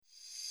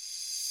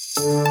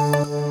Welcome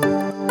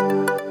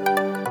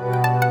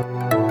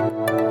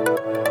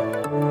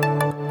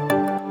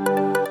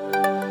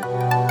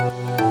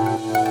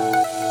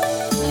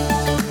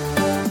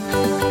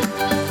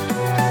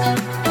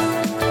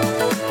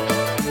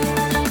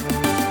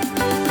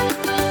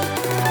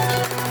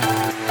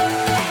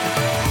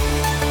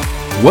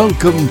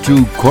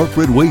to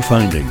Corporate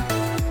Wayfinding,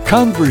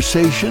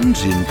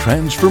 Conversations in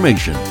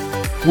Transformation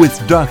with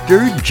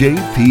Dr.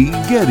 J.P.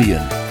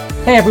 Gideon.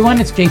 Hey everyone,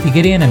 it's J.P.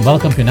 Gideon and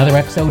welcome to another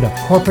episode of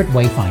Corporate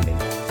Wayfinding.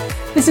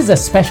 This is a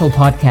special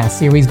podcast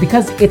series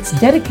because it's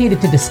dedicated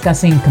to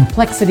discussing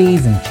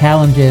complexities and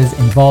challenges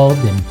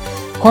involved in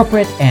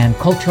corporate and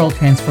cultural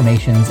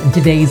transformations in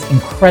today's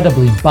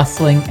incredibly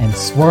bustling and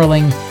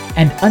swirling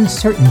and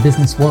uncertain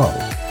business world.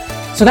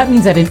 So that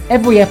means that in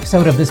every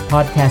episode of this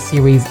podcast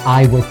series,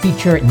 I will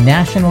feature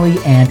nationally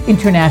and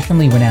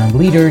internationally renowned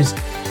leaders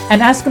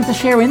and ask them to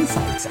share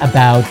insights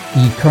about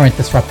the current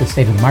disruptive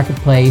state of the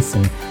marketplace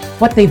and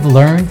what they've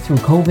learned through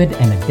COVID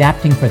and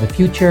adapting for the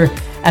future,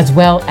 as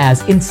well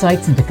as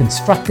insights into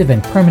constructive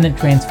and permanent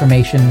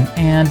transformation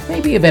and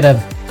maybe a bit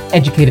of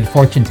educated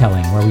fortune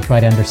telling where we try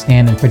to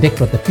understand and predict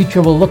what the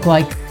future will look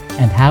like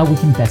and how we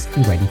can best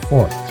be ready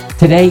for it.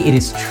 Today, it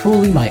is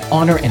truly my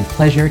honor and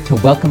pleasure to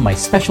welcome my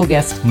special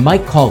guest,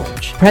 Mike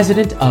Colledge,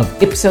 President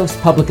of Ipsos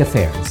Public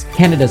Affairs,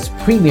 Canada's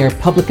premier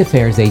public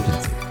affairs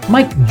agency.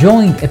 Mike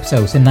joined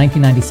Ipsos in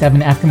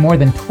 1997 after more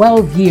than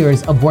 12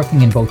 years of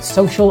working in both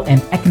social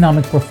and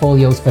economic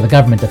portfolios for the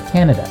Government of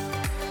Canada.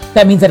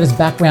 That means that his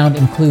background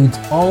includes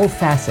all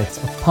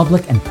facets of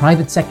public and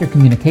private sector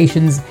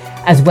communications,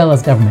 as well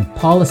as government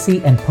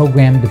policy and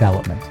program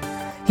development.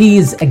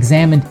 He's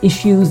examined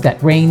issues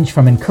that range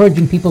from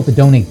encouraging people to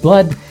donate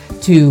blood,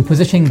 to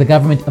positioning the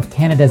Government of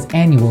Canada's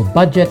annual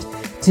budget,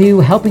 to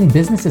helping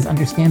businesses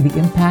understand the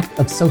impact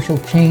of social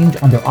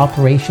change on their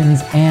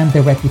operations and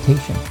their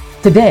reputation.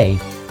 Today,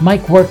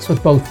 Mike works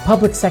with both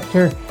public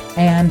sector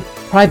and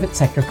private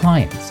sector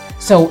clients.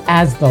 So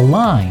as the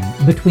line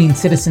between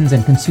citizens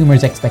and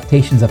consumers'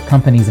 expectations of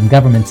companies and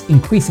governments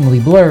increasingly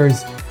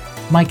blurs,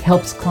 Mike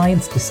helps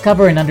clients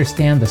discover and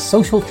understand the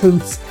social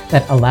truths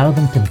that allow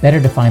them to better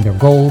define their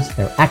goals,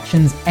 their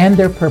actions, and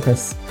their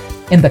purpose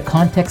in the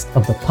context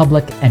of the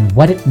public and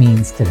what it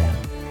means to them.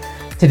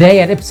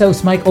 Today at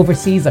Ipsos, Mike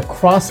oversees a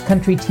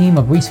cross-country team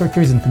of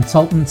researchers and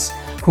consultants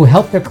who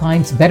help their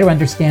clients better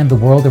understand the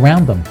world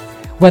around them.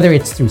 Whether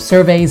it's through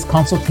surveys,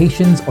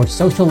 consultations, or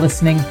social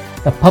listening,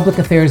 the Public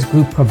Affairs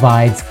Group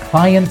provides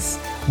clients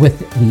with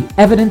the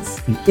evidence,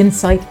 the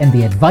insight, and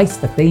the advice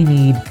that they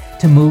need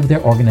to move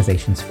their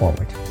organizations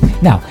forward.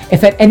 Now,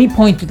 if at any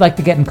point you'd like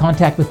to get in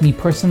contact with me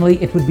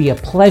personally, it would be a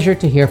pleasure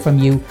to hear from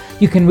you.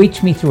 You can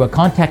reach me through a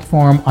contact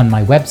form on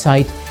my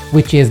website,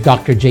 which is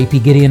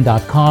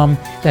drjpgideon.com.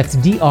 That's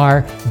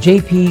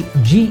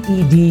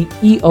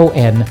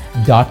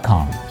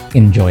drjpgedeon.com.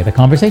 Enjoy the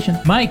conversation.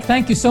 Mike,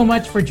 thank you so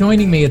much for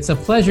joining me. It's a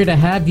pleasure to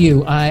have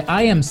you.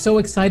 I am so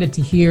excited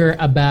to hear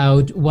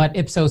about what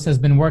Ipsos has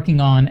been working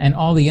on and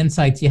all the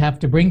insights you have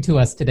to bring to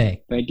us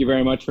today. Thank you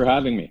very much for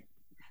having me.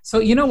 So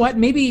you know what,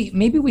 maybe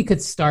we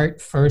could start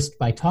first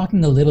by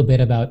talking a little bit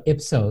about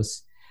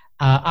Ipsos.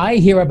 I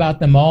hear about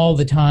them all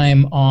the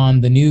time on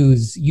the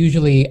news,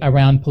 usually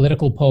around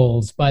political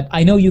polls, but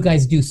I know you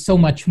guys do so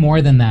much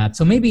more than that.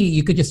 So maybe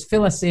you could just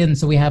fill us in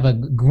so we have a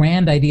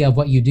grand idea of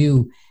what you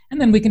do,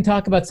 and then we can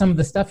talk about some of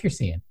the stuff you're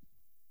seeing.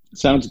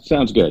 Sounds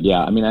good.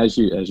 Yeah, I mean, as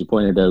you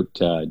pointed out,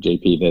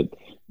 JP, that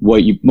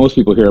what most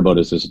people hear about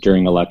is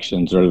during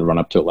elections or the run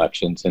up to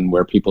elections, and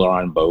where people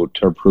are on vote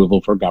or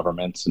approval for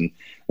governments, and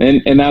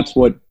that's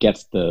what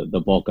gets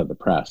the bulk of the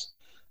press.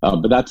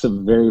 But that's a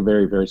very,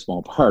 very, very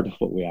small part of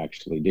what we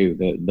actually do.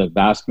 The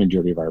vast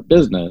majority of our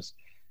business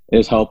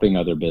is helping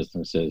other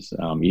businesses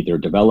either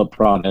develop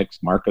products,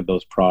 market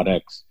those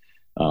products,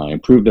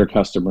 improve their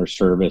customer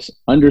service,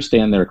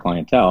 understand their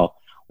clientele,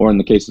 or in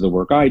the case of the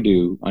work I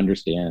do,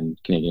 understand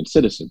Canadian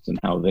citizens and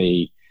how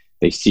they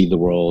see the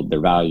world,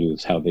 their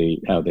values, how they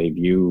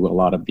view a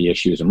lot of the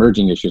issues,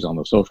 emerging issues on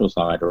the social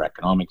side or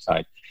economic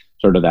side,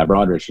 sort of that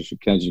broader issue.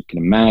 Because you can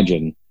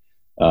imagine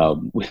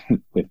with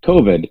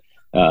COVID,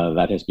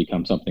 that has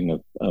become something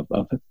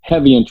of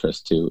heavy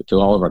interest to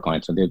all of our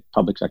clients in the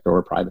public sector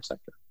or private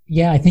sector.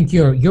 Yeah, I think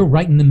you're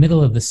right in the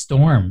middle of the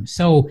storm.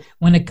 So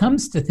when it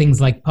comes to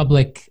things like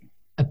public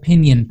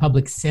opinion,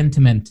 public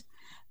sentiment,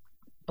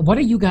 what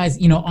are you guys,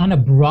 on a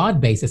broad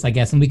basis, I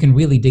guess, and we can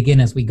really dig in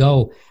as we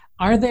go,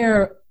 are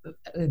there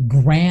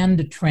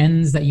grand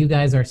trends that you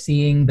guys are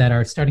seeing that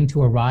are starting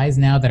to arise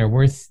now that are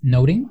worth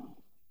noting?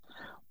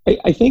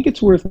 I think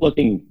it's worth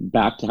looking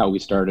back to how we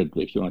started,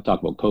 if you want to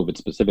talk about COVID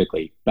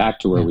specifically, back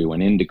to where we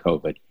went into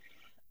COVID.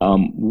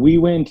 We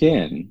went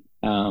in,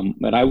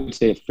 but I would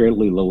say a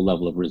fairly low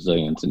level of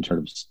resilience in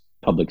terms of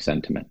public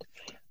sentiment.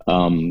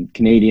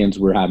 Canadians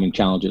were having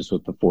challenges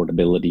with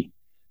affordability,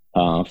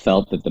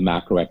 felt that the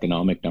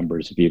macroeconomic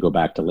numbers, if you go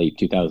back to late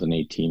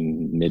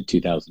 2018, mid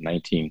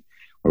 2019,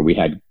 where we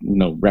had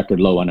record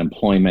low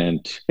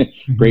unemployment,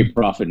 great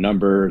profit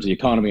numbers, the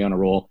economy on a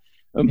roll.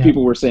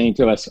 People were saying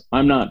to us,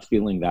 I'm not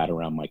feeling that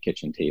around my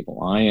kitchen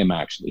table. I am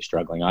actually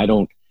struggling. I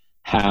don't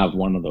have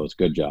one of those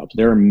good jobs.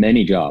 There are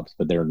many jobs,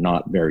 but they're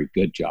not very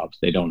good jobs.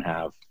 They don't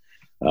have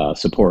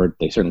support.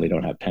 They certainly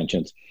don't have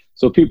pensions.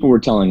 So people were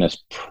telling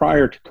us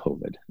prior to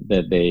COVID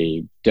that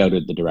they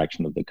doubted the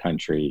direction of the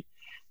country.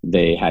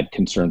 They had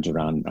concerns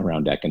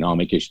around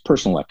economic issues,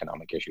 personal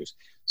economic issues.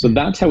 So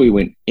that's how we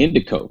went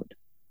into COVID.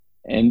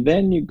 And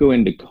then you go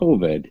into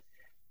COVID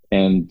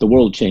and the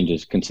world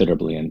changes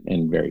considerably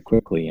and very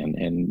quickly.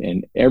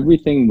 And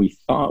everything we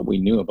thought we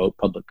knew about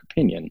public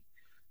opinion,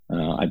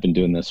 I've been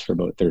doing this for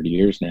about 30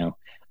 years now,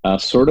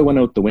 sort of went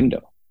out the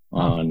window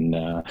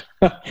on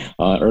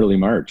early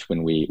March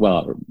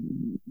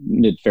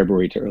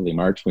mid-February to early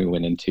March, we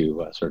went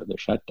into sort of the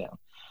shutdown.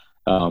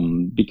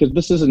 Because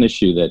this is an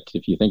issue that,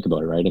 if you think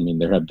about it, right, I mean,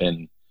 there have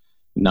been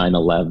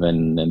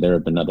 9/11 and there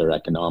have been other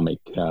economic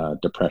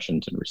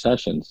depressions and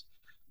recessions,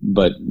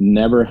 but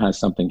never has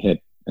something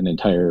hit an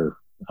entire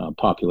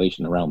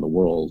population around the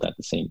world at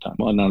the same time.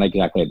 Well, not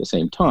exactly at the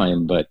same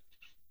time, but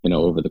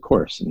over the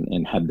course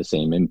and had the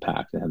same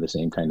impact and had the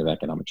same kind of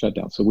economic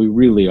shutdown. So we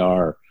really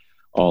are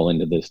all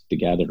into this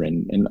together.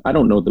 And I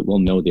don't know that we'll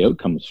know the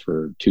outcomes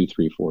for 2,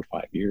 3, 4,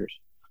 5 years.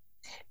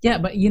 Yeah,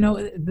 but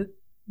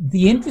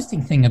the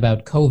interesting thing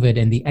about COVID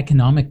and the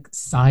economic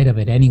side of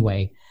it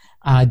anyway,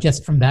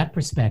 just from that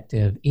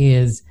perspective,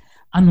 is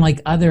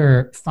unlike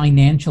other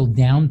financial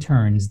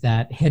downturns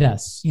that hit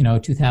us,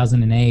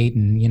 2008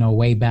 and,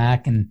 way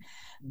back. And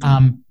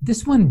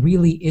this one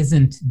really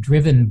isn't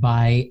driven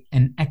by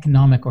an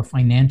economic or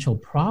financial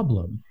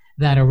problem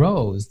that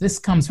arose. This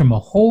comes from a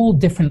whole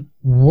different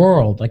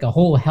world, like a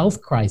whole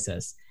health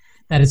crisis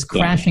that is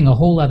crashing a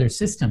whole other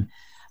system.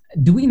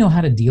 Do we know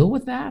how to deal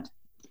with that?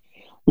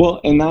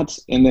 Well, and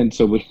that's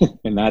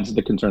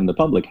the concern the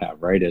public have,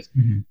 right? Is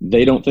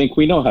they don't think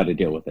we know how to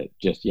deal with it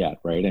just yet,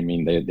 right? I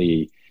mean,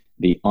 the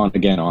on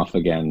again, off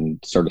again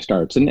sort of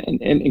starts,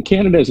 and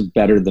Canada is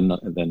better than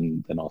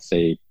I'll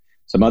say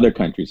some other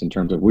countries in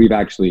terms of we've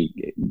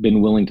actually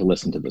been willing to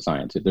listen to the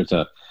science. If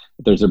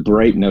there's a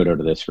bright note out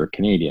of this for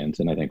Canadians,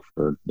 and I think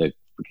for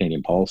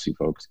Canadian policy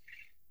folks,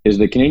 is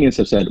the Canadians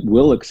have said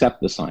we'll accept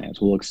the science,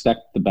 we'll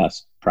accept the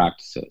best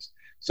practices.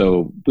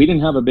 So we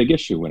didn't have a big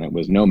issue when it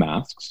was no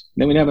masks.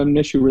 Then we didn't have an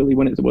issue really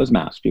when it was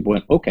masks. People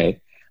went, okay,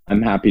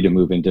 I'm happy to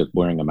move into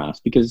wearing a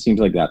mask because it seems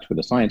like that's where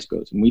the science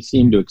goes. And we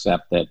seem to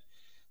accept that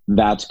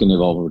that's going to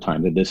evolve over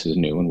time, that this is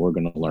new and we're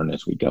going to learn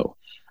as we go.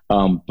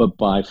 But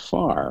by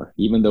far,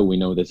 even though we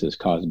know this is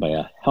caused by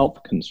a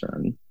health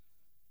concern,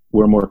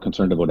 we're more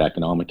concerned about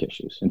economic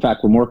issues. In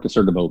fact, we're more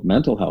concerned about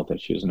mental health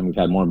issues, and we've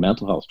had more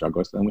mental health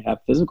struggles than we have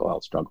physical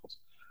health struggles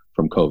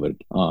from COVID,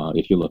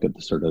 if you look at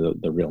the sort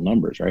of the real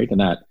numbers, right? And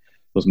that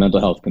those mental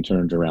health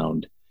concerns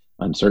around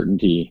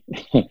uncertainty,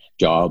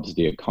 jobs,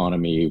 the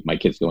economy, my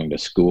kids going to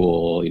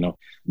school,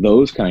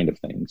 those kind of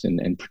things,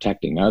 and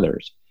protecting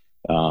others.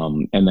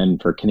 And then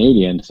for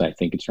Canadians, I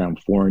think it's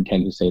around 4 in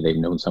 10 who say they've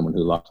known someone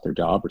who lost their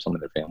job or someone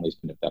in their family has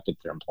been affected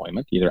their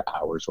employment, either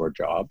hours or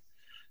job.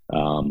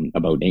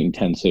 About 8 in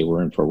 10 say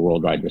we're in for a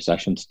worldwide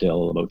recession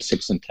still. About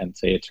 6 in 10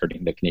 say it's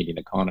hurting the Canadian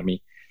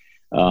economy.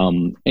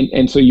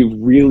 And so you've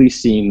really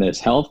seen this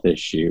health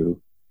issue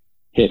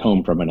hit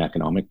home from an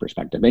economic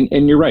perspective.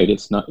 And you're right,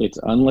 it's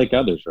unlike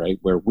others, right?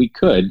 Where we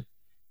could,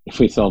 if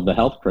we solve the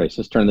health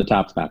crisis, turn the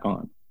taps back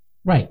on.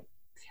 Right.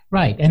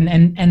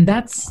 And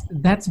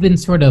that's been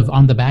sort of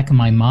on the back of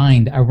my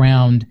mind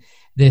around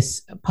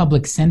this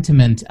public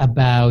sentiment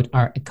about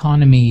our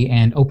economy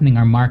and opening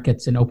our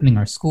markets and opening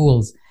our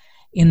schools,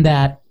 in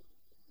that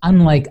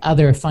unlike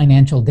other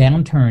financial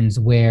downturns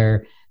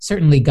where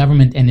certainly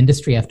government and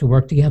industry have to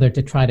work together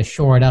to try to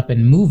shore it up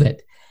and move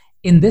it,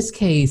 in this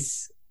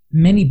case,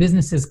 many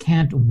businesses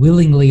can't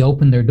willingly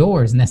open their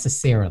doors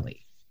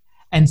necessarily.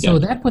 And so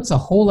that puts a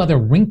whole other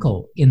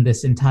wrinkle in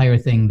this entire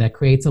thing that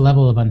creates a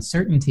level of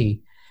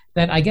uncertainty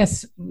that I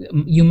guess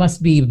you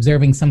must be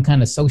observing some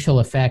kind of social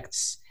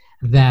effects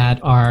that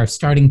are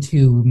starting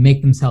to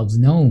make themselves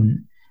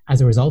known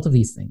as a result of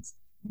these things.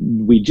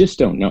 We just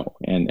don't know.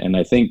 And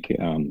I think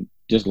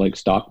just like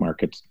stock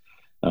markets,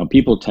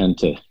 people tend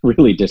to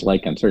really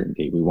dislike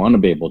uncertainty. We want to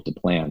be able to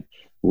plan.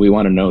 We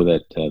want to know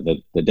that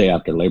the day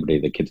after Labor Day,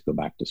 the kids go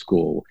back to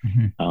school.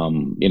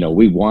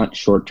 We want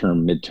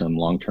short-term, mid-term,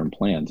 long-term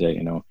plans. We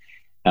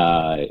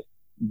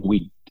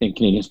think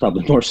Canadians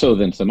probably more so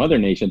than some other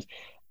nations,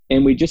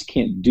 and we just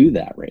can't do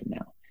that right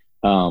now.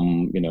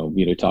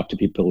 Talk to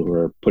people who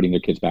are putting their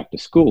kids back to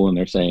school, and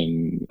they're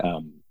saying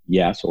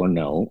yes or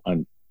no,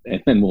 and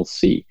then we'll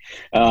see.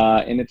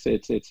 And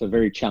it's a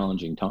very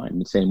challenging time.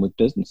 The same with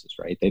businesses,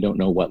 right? They don't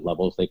know what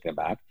levels they can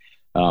back.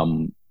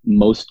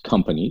 Most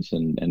companies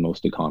and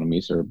most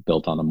economies are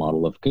built on a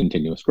model of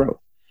continuous growth.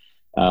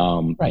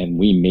 And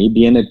we may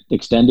be in an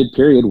extended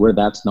period where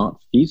that's not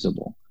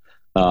feasible.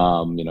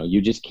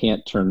 You just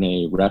can't turn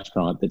a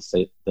restaurant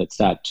that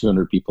sat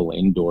 200 people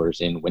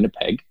indoors in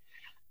Winnipeg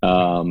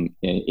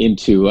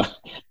into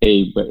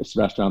a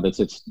restaurant that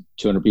sits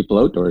 200 people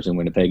outdoors in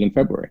Winnipeg in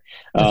February.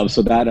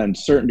 So that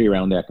uncertainty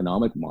around the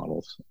economic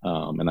models,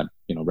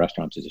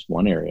 restaurants is just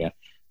one area,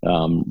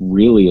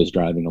 really is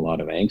driving a lot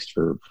of angst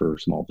for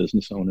small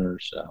business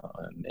owners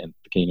and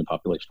the Canadian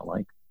population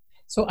alike.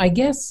 So I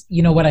guess,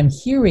 what I'm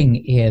hearing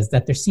is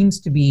that there seems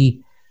to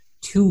be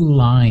two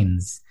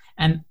lines.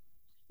 And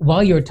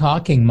while you're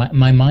talking,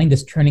 my mind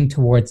is turning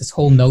towards this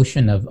whole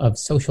notion of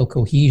social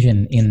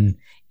cohesion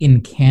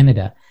in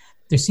Canada.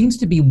 There seems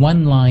to be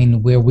one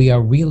line where we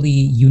are really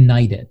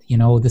united.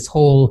 This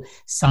whole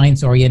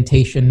science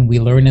orientation, we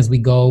learn as we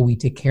go, we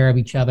take care of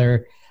each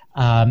other,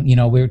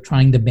 we're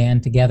trying to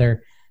band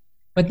together.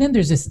 But then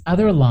there's this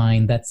other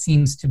line that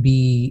seems to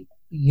be,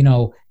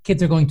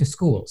 kids are going to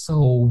school.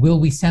 So will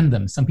we send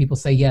them? Some people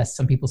say yes,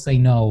 some people say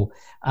no.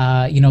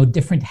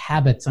 Different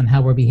habits on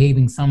how we're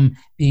behaving, some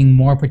being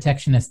more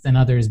protectionist than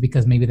others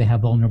because maybe they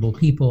have vulnerable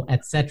people,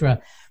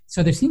 etc.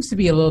 So there seems to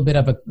be a little bit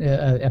of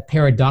a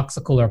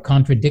paradoxical or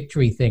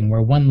contradictory thing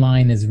where one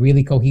line is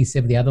really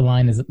cohesive, the other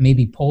line is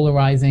maybe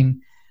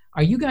polarizing.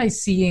 Are you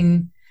guys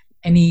seeing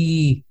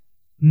any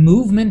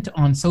movement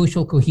on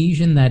social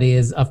cohesion that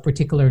is of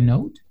particular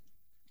note?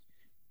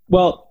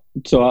 Well,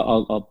 so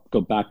I'll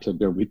go back to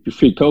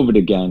pre-COVID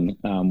again.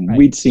 Right.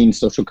 We'd seen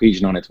social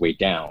cohesion on its way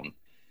down.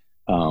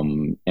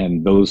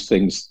 And those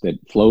things that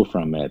flow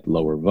from it,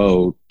 lower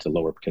vote, to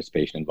lower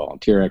participation in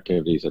volunteer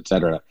activities, et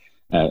cetera,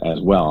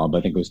 as well. But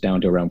I think it was down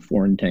to around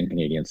 4 in 10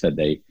 Canadians said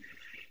they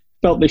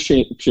felt they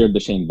shared the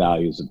same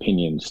values,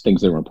 opinions,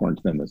 things that were important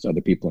to them as other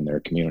people in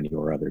their community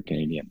or other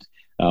Canadians.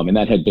 And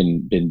that had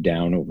been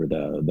down over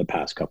the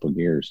past couple of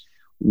years.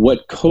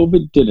 What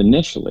COVID did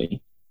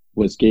initially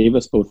was gave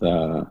us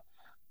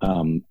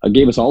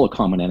all a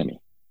common enemy.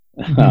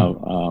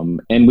 Mm-hmm.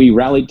 And we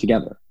rallied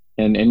together.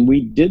 And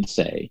we did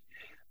say,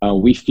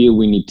 we feel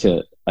we need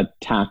to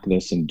attack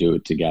this and do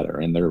it together.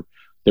 And there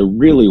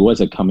really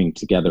was a coming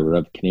together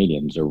of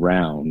Canadians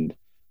around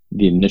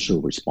the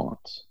initial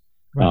response.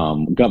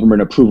 Right.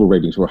 Government approval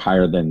ratings were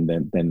higher than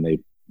they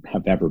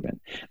have ever been.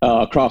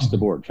 Across the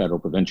board, federal,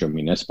 provincial,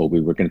 municipal, we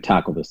were going to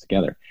tackle this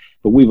together.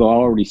 But we've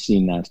already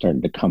seen that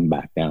starting to come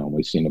back down.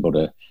 We've seen about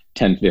a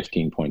 10,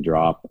 15 point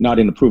drop, not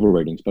in approval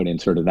ratings, but in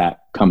sort of that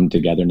come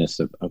togetherness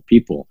of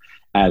people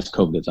as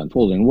COVID has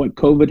unfolded. And what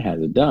COVID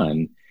has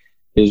done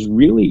is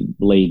really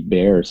laid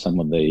bare some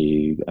of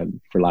the,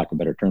 for lack of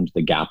better terms,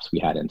 the gaps we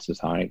had in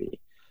society.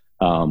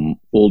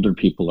 Older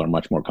people are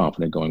much more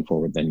confident going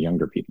forward than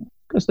younger people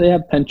because they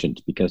have pensions,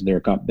 because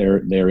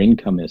their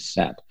income is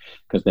set,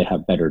 because they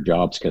have better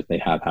jobs, because they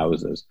have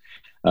houses.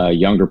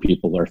 Younger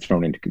people are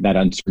thrown into that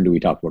uncertainty we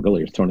talked about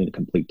earlier, thrown into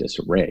complete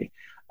disarray.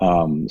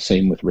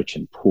 Same with rich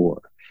and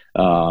poor.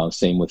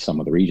 Same with some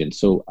of the regions.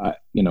 So,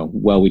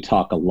 while we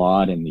talk a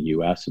lot in the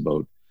U.S.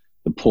 about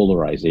the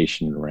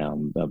polarization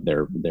around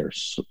their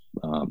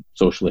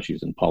social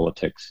issues and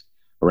politics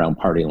around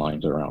party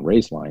lines or around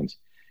race lines,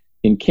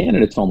 in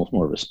Canada, it's almost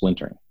more of a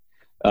splintering.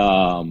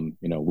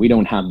 We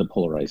don't have the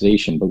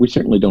polarization, but we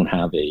certainly don't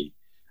have a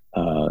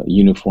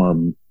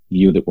uniform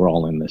view that we're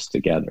all in this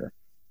together.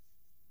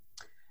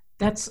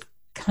 That's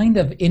kind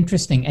of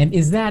interesting. And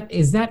is that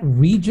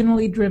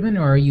regionally driven,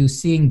 or are you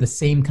seeing the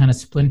same kind of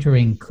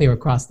splintering clear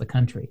across the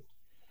country?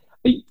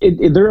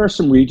 There are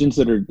some regions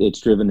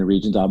it's driven in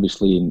regions,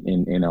 obviously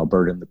in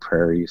Alberta and the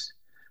prairies,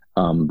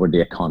 where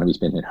the economy's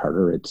been hit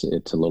harder. It's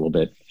a little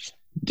bit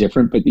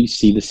different, but you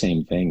see the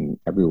same thing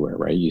everywhere,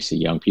 right? You see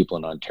young people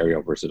in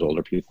Ontario versus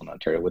older people in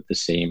Ontario with the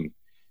same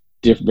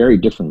very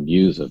different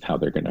views of how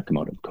they're going to come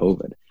out of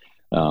COVID,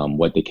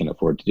 what they can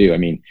afford to do. I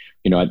mean,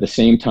 at the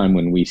same time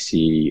when we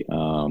see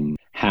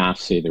half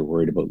say they're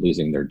worried about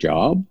losing their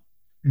job,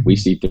 mm-hmm. we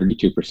see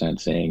 32%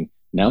 saying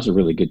now's a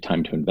really good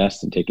time to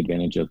invest and take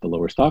advantage of the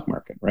lower stock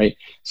market, right?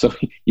 So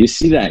you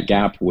see that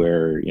gap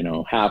where,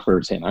 half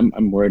are saying,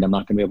 I'm worried I'm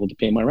not going to be able to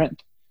pay my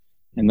rent.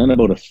 And then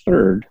about a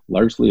third,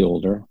 largely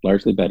older,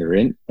 largely better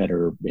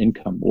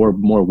income or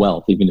more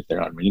wealth, even if they're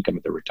not on income,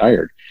 if they're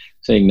retired,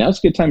 saying now's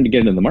a good time to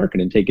get into the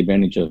market and take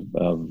advantage of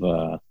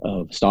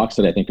stocks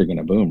that I think are going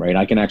to boom, right?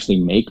 I can actually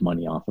make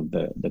money off of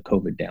the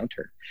COVID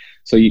downturn.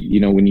 So,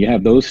 when you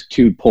have those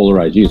two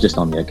polarized views just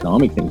on the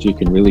economic things, you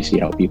can really see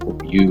how people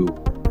view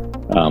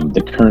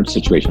the current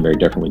situation very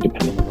differently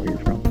depending on where you're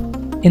from.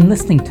 In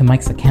listening to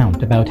Mike's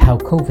account about how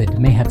COVID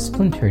may have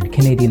splintered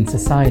Canadian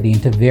society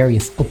into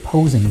various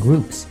opposing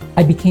groups,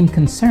 I became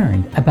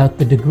concerned about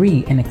the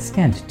degree and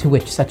extent to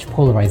which such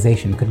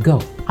polarization could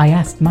go. I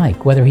asked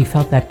Mike whether he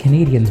felt that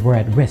Canadians were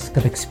at risk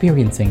of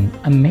experiencing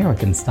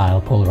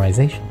American-style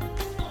polarization.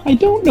 I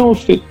don't know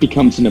if it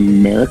becomes an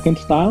American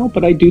style,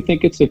 but I do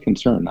think it's a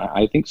concern.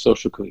 I think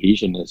social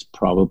cohesion is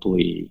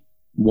probably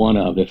one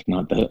of, if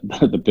not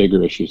the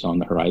bigger issues on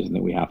the horizon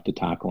that we have to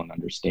tackle and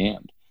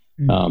understand.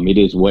 It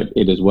is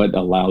what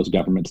allows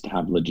governments to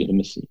have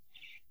legitimacy.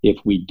 If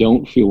we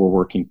don't feel we're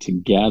working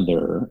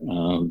together,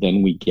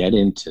 then we get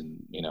into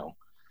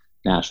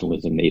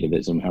nationalism,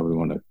 nativism, however we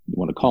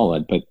want to call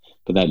it. But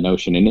that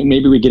notion, and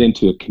maybe we get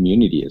into a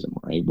communityism,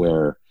 right?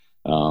 Where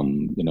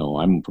I'm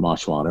from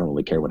Oshawa, I don't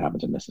really care what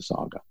happens in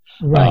Mississauga,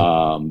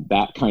 right?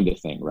 That kind of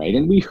thing, right?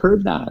 And we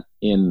heard that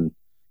in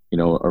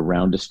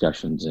around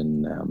discussions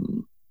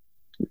in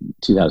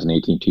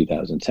 2018,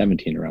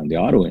 2017 around the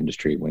auto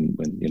industry when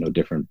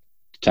different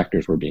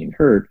sectors were being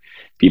hurt.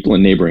 People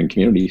in neighboring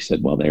communities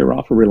said, well, they were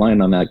often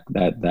relying on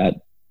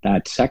that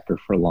that sector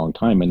for a long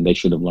time, and they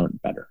should have learned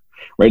better,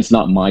 right? It's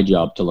not my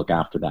job to look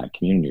after that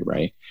community,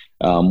 right?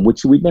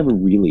 Which we've never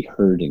really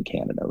heard in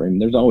Canada, right? I mean,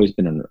 there's always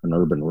been an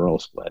urban-rural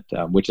split,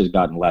 which has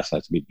gotten less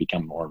as we've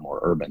become more and more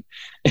urban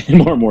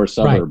and more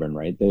suburban,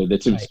 right?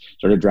 That's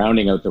sort of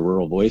drowning out the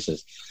rural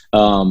voices.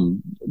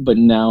 But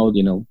now,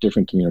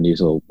 different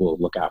communities will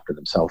look after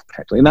themselves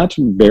potentially, and that's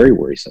very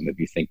worrisome if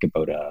you think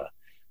about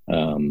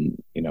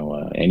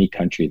any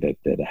country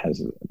that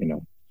has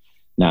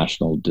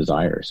national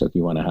desire. So if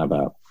you want to have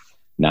a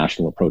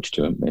national approach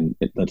to them, and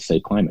let's say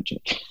climate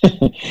change,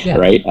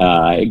 right?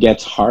 It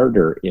gets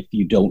harder if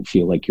you don't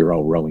feel like you're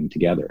all rowing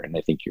together. And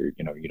I think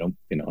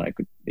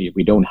if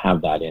we don't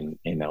have that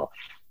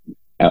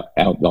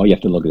all you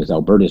have to look at is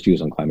Alberta's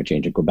views on climate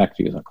change and Quebec's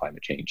views on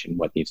climate change and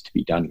what needs to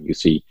be done. You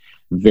see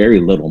very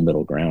little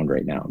middle ground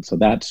right now. And so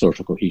that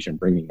social cohesion,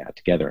 bringing that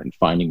together and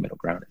finding middle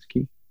ground is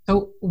key.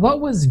 So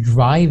what was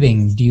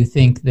driving, do you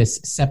think, this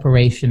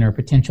separation or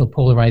potential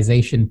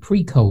polarization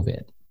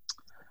pre-COVID?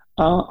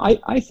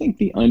 I think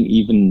the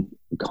uneven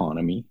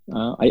economy.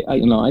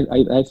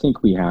 I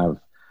think we have,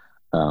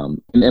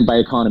 and by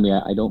economy,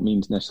 I don't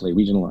mean necessarily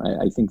regional.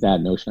 I think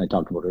that notion I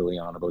talked about early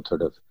on about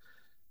sort of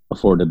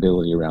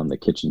affordability around the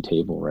kitchen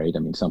table, right? I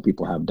mean, some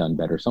people have done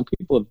better. Some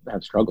people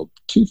have struggled.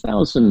 We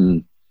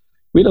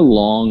had a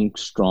long,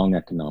 strong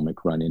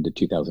economic run into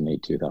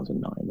 2008,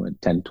 2009,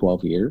 10,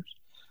 12 years.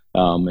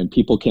 And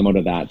people came out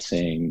of that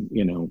saying,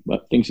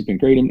 things have been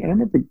great. And I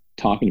remember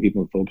talking to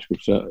people in focus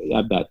groups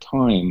at that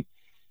time,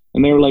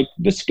 and they were like,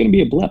 this is going to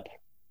be a blip.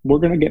 We're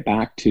going to get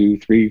back to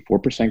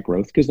 3-4%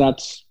 growth because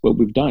that's what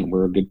we've done.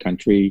 We're a good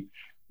country.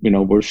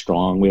 We're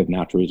strong. We have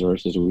natural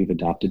resources. We've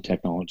adopted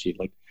technology.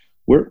 Like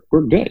we're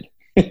good.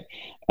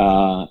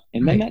 And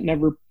then that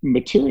never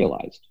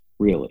materialized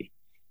really.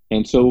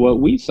 And so what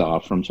we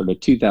saw from sort of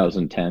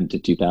 2010 to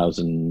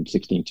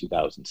 2016,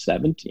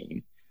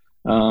 2017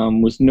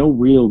 was no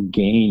real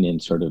gain in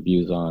sort of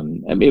views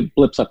on, I mean, it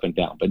blips up and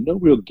down, but no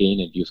real gain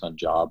in views on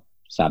job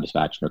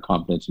satisfaction or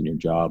confidence in your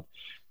job.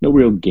 No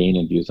real gain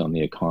in views on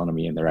the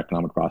economy and their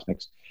economic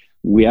prospects.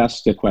 We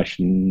asked the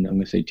question, I'm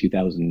going to say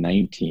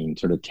 2019,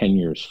 sort of 10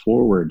 years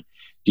forward,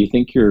 do you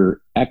think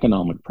your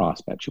economic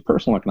prospects, your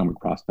personal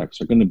economic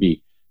prospects are going to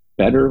be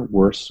better,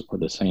 worse, or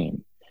the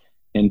same?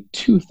 And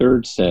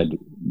 2/3 said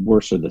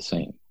worse or the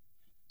same.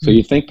 So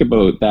you think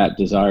about that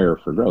desire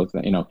for growth,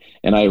 and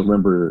I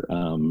remember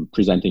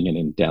presenting it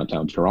in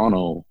downtown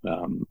Toronto,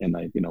 and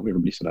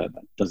everybody said that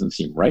doesn't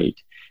seem right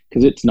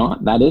because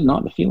that is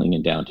not the feeling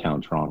in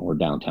downtown Toronto or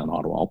downtown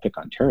Ottawa. I'll pick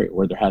Ontario,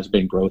 where there has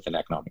been growth and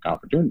economic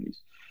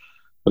opportunities.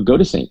 But go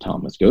to St.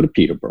 Thomas, go to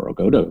Peterborough,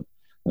 go to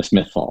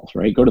Smith Falls,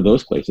 right? Go to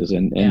those places,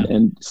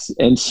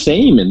 and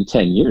same in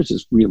 10 years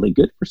is really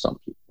good for some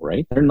people,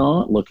 right? They're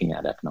not looking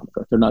at economic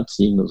growth; they're not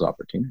seeing those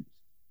opportunities.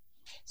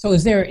 So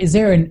is there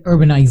an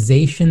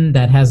urbanization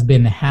that has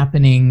been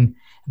happening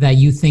that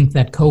you think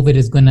that COVID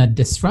is going to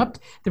disrupt?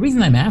 The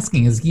reason I'm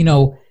asking is,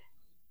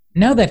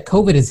 now that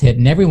COVID is hit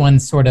and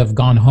everyone's sort of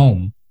gone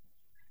home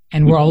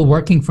and we're all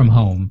working from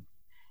home,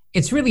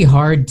 it's really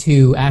hard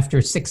to,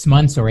 after 6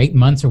 months or 8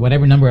 months or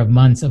whatever number of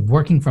months of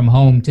working from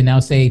home, to now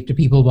say to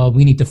people, well,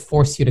 we need to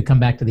force you to come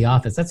back to the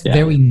office. That's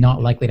very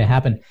not likely to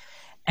happen.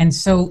 And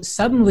so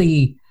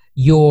suddenly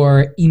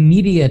your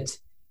immediate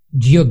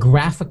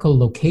geographical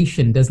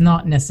location does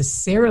not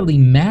necessarily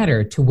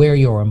matter to where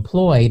you're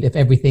employed if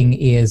everything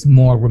is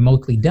more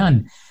remotely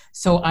done.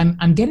 So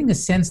I'm getting a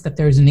sense that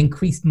there's an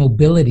increased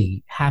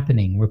mobility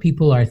happening where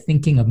people are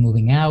thinking of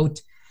moving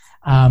out,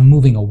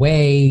 moving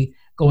away,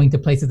 going to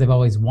places they've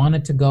always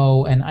wanted to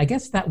go. And I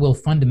guess that will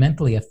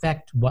fundamentally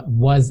affect what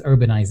was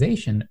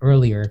urbanization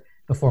earlier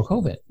before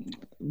COVID.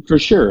 For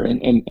sure.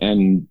 And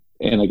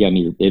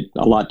again,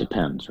 a lot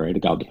depends, right?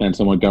 It all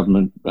depends on what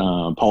government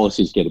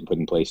policies get put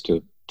in place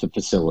to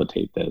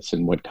facilitate this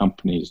and what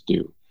companies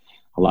do.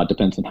 A lot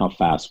depends on how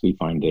fast we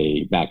find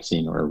a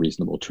vaccine or a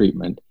reasonable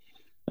treatment.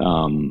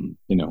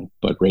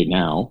 But right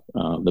now,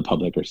 the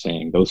public are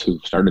saying, those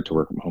who've started to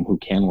work from home, who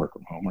can work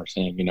from home, are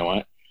saying, you know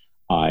what,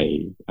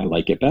 I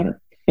like it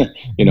better. I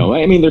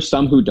mean, there's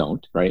some who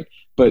don't, right?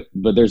 But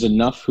there's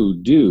enough who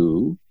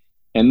do,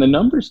 and the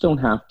numbers don't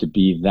have to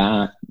be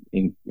that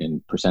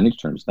in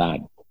percentage terms that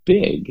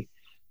big.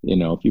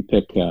 If you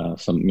pick a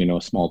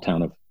small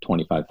town of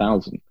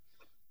 25,000,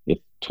 if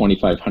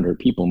 2,500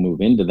 people move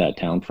into that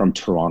town from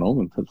Toronto,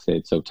 and let's say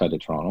it's outside of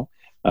Toronto,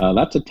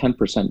 that's a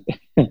 10%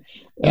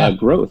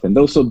 growth. And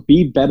those will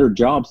be better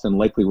jobs than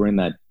likely were in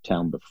that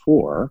town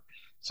before.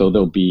 So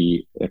there'll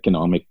be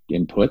economic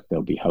input,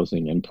 there'll be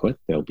housing input,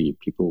 there'll be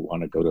people who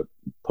want to go to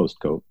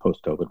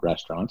post-COVID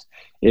restaurants.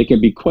 It can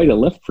be quite a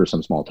lift for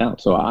some small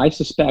towns. So I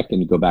suspect,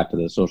 and you go back to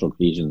the social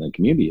cohesion and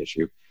community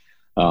issue,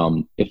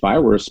 if I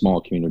were a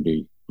small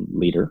community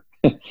leader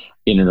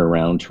in and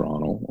around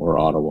Toronto or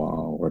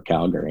Ottawa or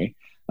Calgary,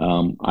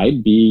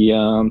 I'd be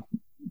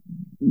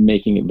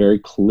making it very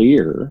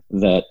clear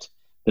that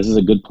this is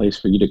a good place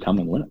for you to come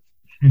and live.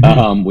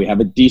 Mm-hmm. We have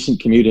a decent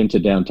commute into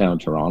downtown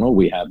Toronto.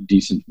 We have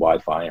decent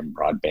Wi-Fi and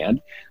broadband.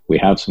 We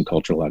have some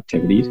cultural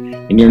activities,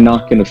 and you're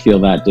not going to feel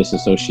that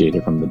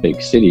disassociated from the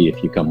big city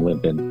if you come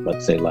live in,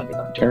 let's say, London,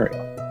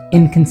 Ontario.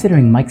 In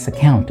considering Mike's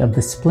account of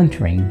the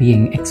splintering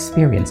being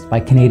experienced by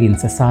Canadian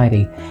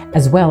society,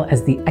 as well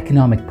as the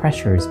economic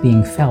pressures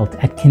being felt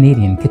at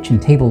Canadian kitchen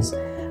tables,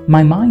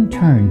 my mind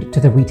turned to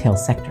the retail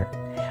sector.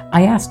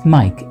 I asked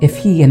Mike if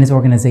he and his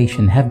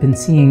organization have been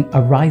seeing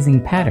a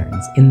rising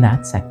patterns in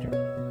that sector.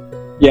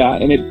 Yeah,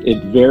 and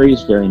it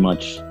varies very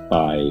much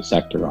by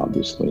sector,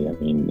 obviously. I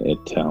mean,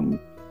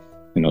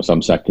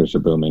 some sectors are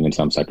booming and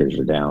some sectors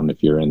are down.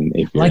 If you're in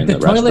the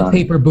toilet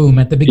paper boom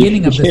at the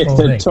beginning of this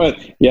whole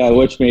thing. Yeah,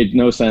 which made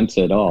no sense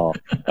at all.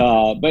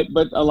 But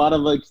a lot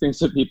of like things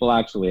that people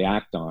actually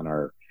act on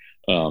are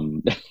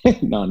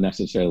not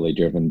necessarily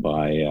driven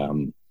by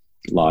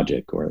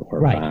logic or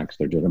right. facts.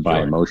 They're driven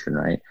by emotion,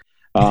 right?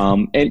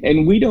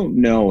 And we don't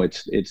know.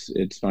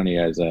 It's funny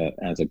as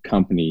a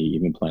company,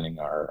 even planning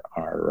our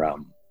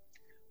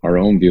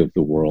own view of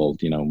the world.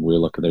 We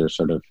look at their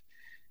sort of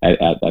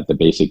at the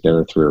basic. There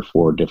are 3 or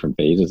 4 different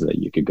phases that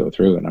you could go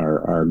through, and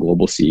our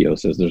global CEO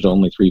says there's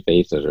only 3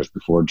 phases: there's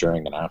before,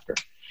 during, and after.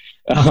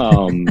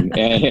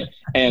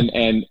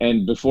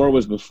 And before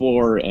was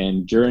before,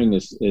 and during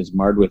is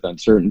marred with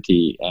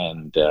uncertainty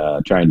and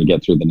trying to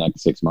get through the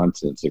next 6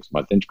 months and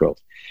 6-month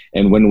intervals.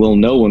 And when we'll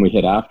know when we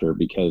hit after,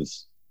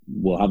 because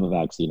we'll have a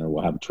vaccine or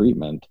we'll have a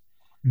treatment,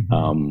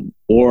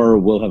 or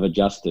we'll have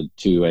adjusted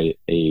to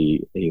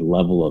a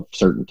level of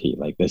certainty.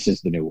 Like, this is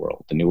the new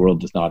world. The new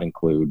world does not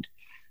include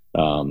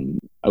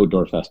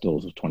outdoor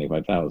festivals of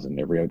 25,000.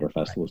 Every outdoor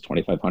festival is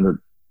 2,500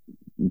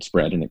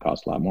 spread, and it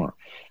costs a lot more.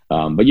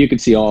 But you can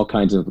see all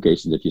kinds of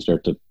implications if you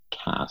start to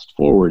cast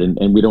forward,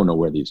 and we don't know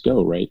where these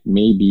go, right?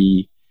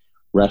 Maybe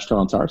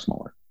restaurants are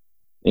smaller.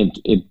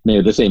 It may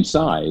be the same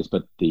size,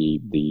 but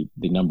the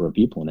number of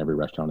people in every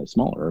restaurant is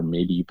smaller. Or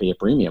maybe you pay a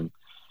premium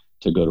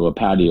to go to a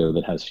patio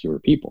that has fewer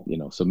people,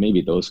 So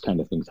maybe those kind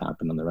of things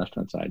happen on the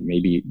restaurant side.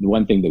 Maybe the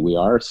one thing that we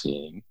are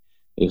seeing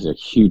is a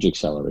huge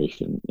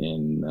acceleration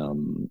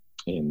in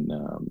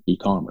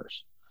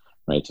e-commerce,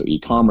 right? So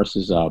e-commerce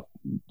is up,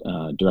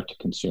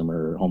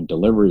 direct-to-consumer home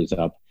delivery is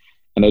up,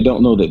 and I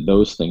don't know that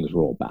those things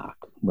roll back,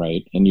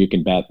 right? And you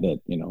can bet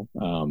that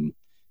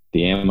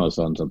the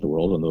Amazons of the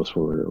world and those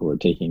who are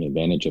taking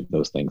advantage of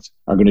those things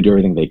are going to do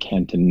everything they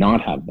can to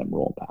not have them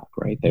roll back,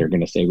 right? They're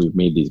going to say, we've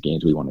made these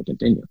gains, we want to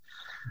continue.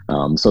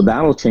 So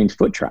that'll change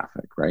foot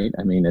traffic, right?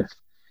 I mean, if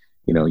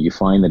you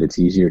find that it's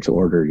easier to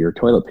order your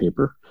toilet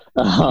paper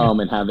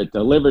and have it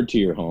delivered to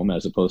your home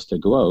as opposed to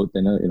go out,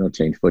 then it'll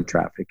change foot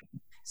traffic.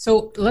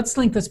 So let's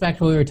link this back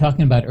to what we were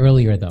talking about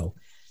earlier, though.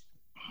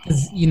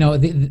 Because,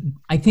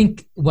 I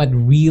think what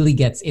really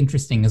gets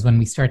interesting is when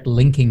we start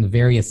linking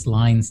various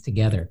lines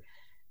together.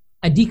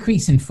 A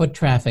decrease in foot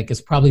traffic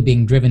is probably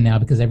being driven now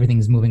because everything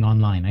is moving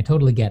online. I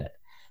totally get it.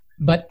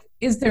 But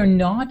is there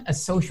not a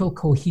social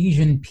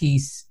cohesion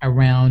piece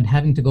around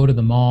having to go to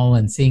the mall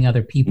and seeing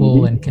other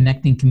people and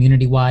connecting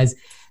community-wise?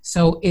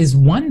 So is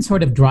one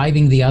sort of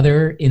driving the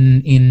other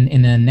in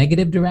a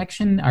negative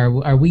direction?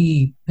 Are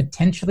we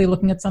potentially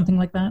looking at something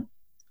like that?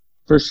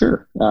 For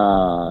sure.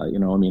 The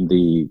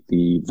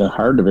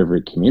heart of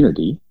every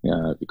community,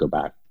 if you go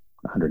back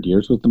 100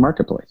 years, was the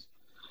marketplace.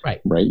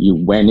 Right. You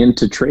went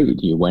into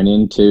trade. You went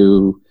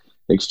into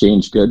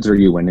exchange goods, or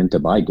you went in to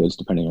buy goods,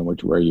 depending on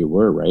where you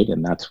were, right?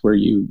 And that's where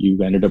you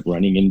ended up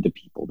running into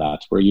people.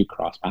 That's where you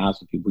cross paths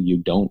with people you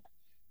don't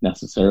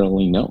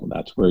necessarily know.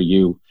 That's where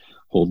you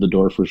hold the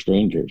door for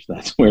strangers.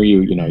 That's where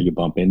you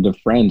bump into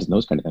friends and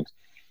those kind of things.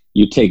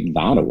 You take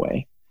that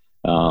away.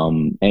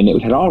 And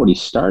it had already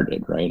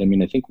started, right? I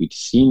mean, I think we'd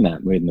seen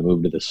that in the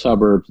move to the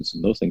suburbs and some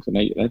of those things. And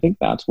I think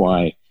that's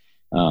why,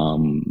 I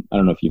don't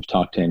know if you've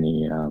talked to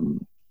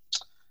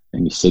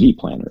any city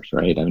planners,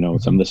 right? I know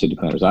some of the city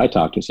planners I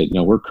talked to said,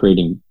 we're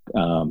creating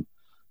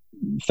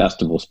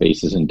festival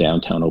spaces and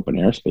downtown open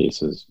air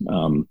spaces,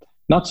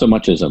 not so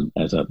much as a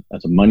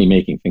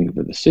money-making thing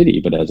for the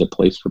city, but as a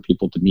place for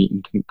people to meet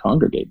and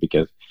congregate,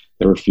 because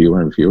there were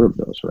fewer and fewer of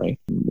those, right?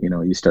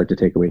 You start to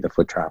take away the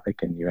foot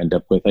traffic and you end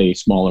up with a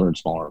smaller and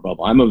smaller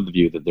bubble. I'm of the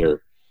view that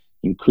we're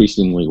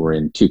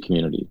in 2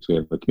 communities. We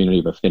have a community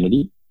of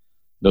affinity,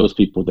 those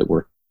people that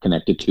we're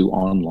connected to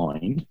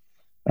online,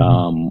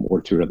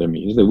 or through other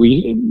means that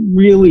we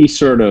really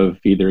sort of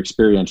either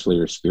experientially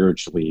or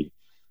spiritually,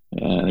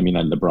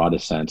 in the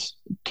broadest sense,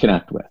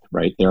 connect with,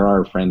 right? There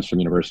are friends from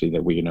university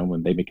that we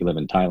when they make you live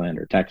in Thailand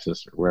or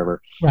Texas or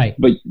wherever, right?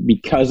 But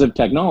because of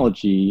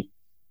technology,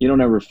 you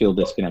don't ever feel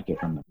disconnected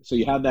from them. So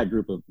you have that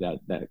group of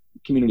that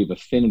community of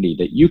affinity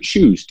that you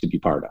choose to be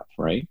part of,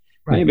 right?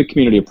 Right. You have a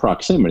community of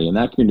proximity, and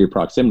that community of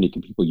proximity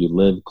can be people you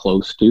live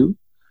close to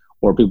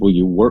or people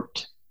you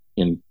worked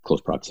in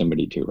close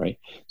proximity to, right?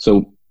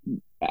 So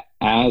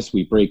as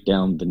we break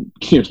down the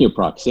community of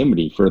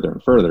proximity further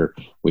and further,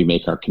 we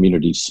make our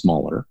communities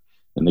smaller.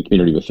 And the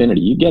community of affinity,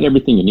 you get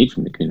everything you need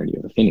from the community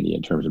of affinity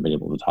in terms of being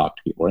able to talk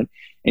to people, right?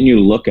 And you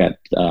look at,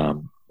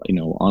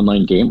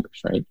 online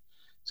gamers, right?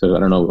 So I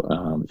don't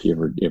know if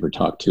you ever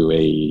talked to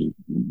a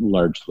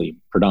largely,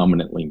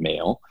 predominantly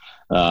male,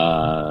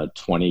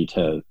 20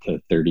 to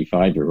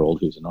 35-year-old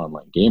who's an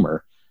online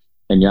gamer,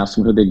 and you ask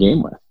them who they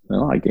game with.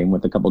 Well, I game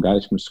with a couple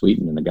guys from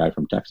Sweden and a guy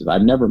from Texas.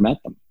 I've never met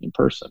them in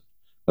person,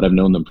 but I've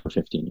known them for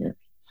 15 years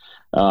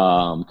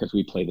because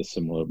we play a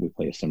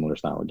similar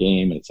style of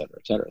game, et cetera,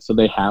 et cetera. So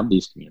they have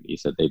these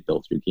communities that they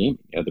build through gaming.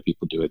 Other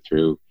people do it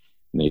through,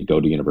 and they go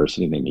to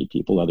university and they meet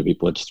people. Other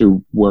people, it's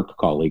through work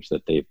colleagues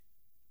that they've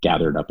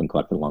gathered up and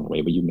collected along the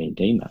way, but you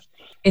maintain that.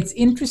 It's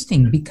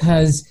interesting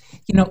because,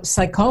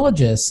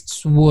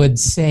 psychologists would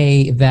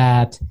say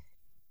that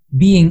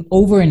being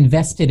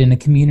overinvested in a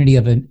community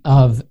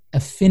of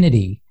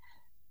affinity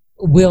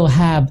will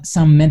have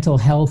some mental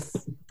health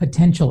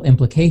potential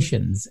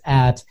implications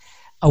at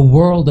a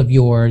world of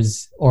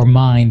yours, or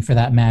mine for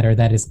that matter,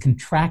 that is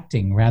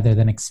contracting rather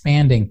than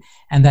expanding,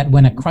 and that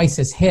when a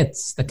crisis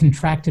hits, the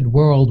contracted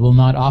world will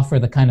not offer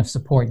the kind of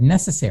support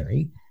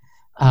necessary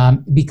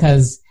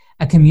because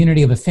a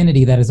community of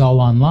affinity that is all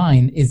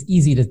online is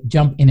easy to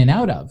jump in and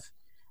out of.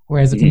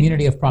 Whereas a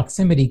community of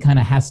proximity kind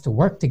of has to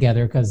work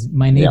together because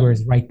my neighbor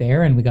is right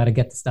there and we got to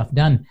get the stuff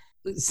done.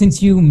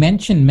 Since you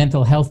mentioned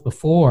mental health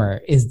before,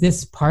 is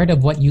this part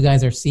of what you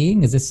guys are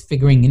seeing? Is this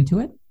figuring into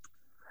it?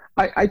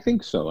 I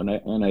think so.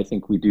 And I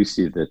think we do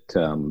see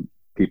that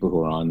people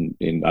who are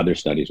in other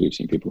studies, we've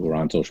seen people who are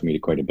on social media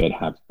quite a bit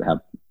have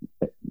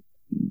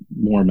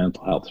more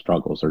mental health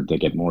struggles, or they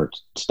get more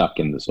stuck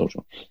in the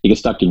social. You get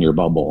stuck in your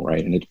bubble,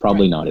 right? And it's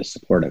probably not as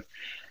supportive.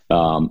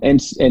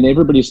 And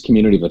everybody's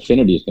community of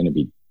affinity is going to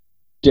be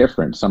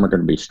different. Some are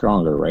going to be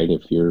stronger, right?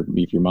 If you're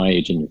my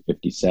age and you're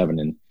 57,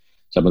 and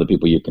some of the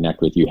people you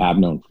connect with you have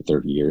known for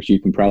 30 years, you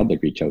can probably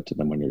reach out to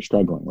them when you're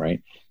struggling,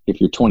 right? If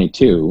you're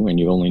 22 and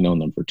you've only known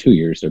them for 2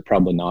 years, they're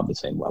probably not the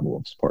same level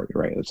of support,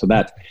 right? So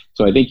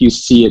I think you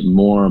see it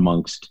more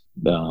amongst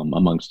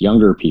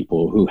younger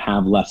people who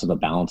have less of a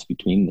balance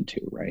between the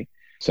two, right?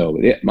 So,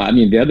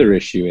 the other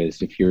issue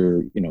is if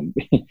you're,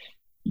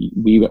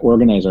 we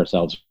organize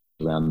ourselves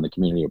around the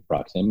community of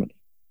proximity.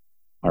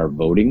 Our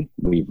voting,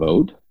 we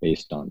vote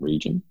based on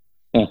region.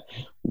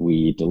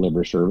 We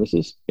deliver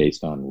services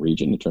based on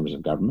region in terms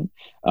of government.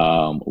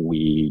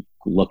 We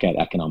look at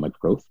economic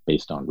growth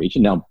based on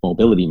region. Now,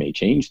 mobility may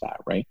change that,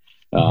 right?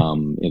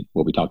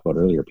 What we talked about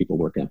earlier, people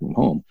working from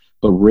home.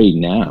 But right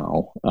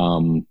now,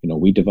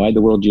 we divide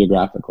the world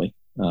geographically,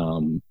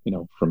 from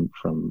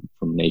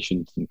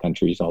nations and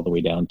countries all the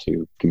way down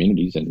to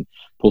communities and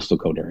postal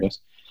code areas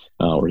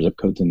or zip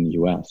codes in the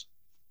U.S.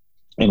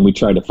 And we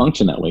try to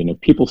function that way. And if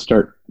people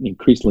start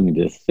increasingly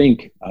to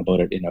think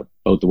about it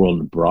about the world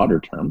in broader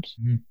terms,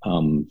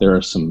 there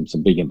are some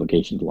big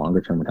implications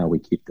longer term in how we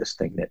keep this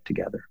thing knit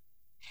together.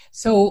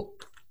 So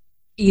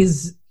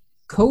is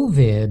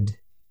COVID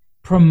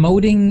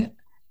promoting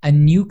a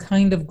new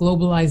kind of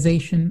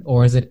globalization,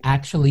 or is it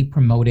actually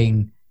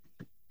promoting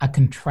a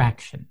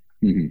contraction?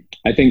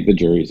 I think the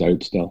jury's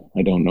out still.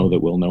 I don't know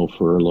that we'll know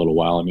for a little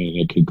while. I mean,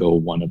 it could go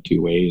one of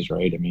two ways,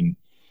 right? I mean,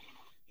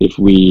 if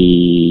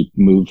we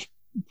move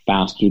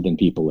faster than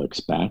people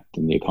expect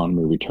and the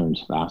economy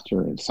returns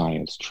faster and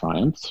science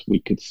triumphs, we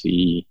could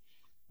see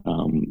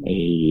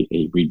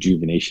a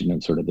rejuvenation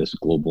and sort of this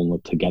global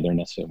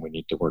togetherness, and we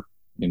need to work,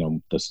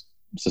 this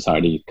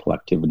society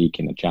collectivity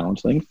can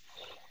challenge things.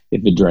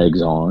 If it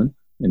drags on,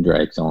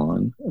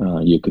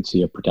 you could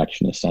see a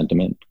protectionist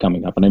sentiment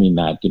coming up. And I mean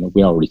that,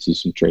 we already see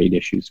some trade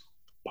issues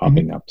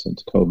popping up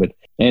since COVID,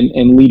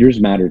 and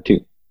leaders matter too,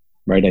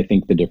 right? I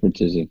think the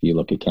difference is if you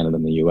look at Canada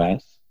and the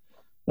US,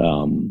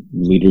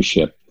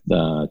 leadership,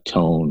 the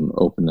tone,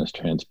 openness,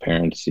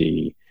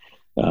 transparency,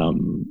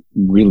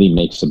 really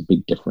makes a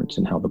big difference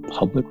in how the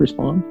public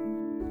respond.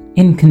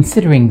 In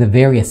considering the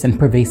various and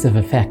pervasive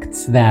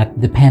effects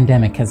that the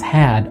pandemic has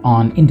had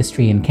on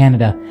industry in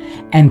Canada,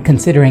 and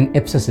considering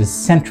Ipsos's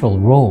central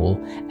role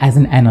as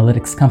an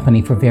analytics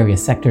company for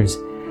various sectors,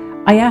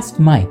 I asked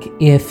Mike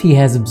if he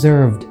has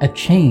observed a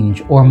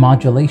change or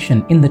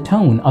modulation in the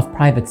tone of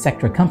private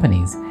sector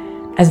companies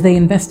as they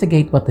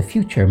investigate what the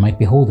future might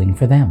be holding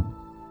for them.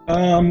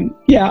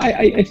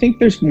 I think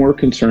there's more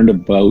concern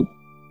about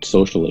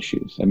social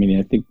issues. I mean,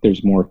 I think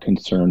there's more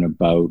concern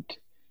about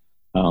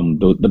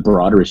the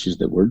broader issues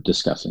that we're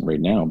discussing right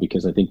now,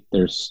 because I think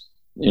there's,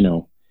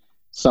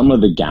 some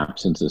of the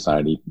gaps in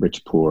society,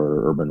 rich,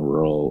 poor, urban,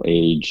 rural,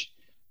 age,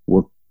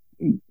 were,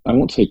 I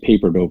won't say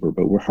papered over,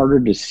 but were harder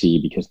to see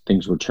because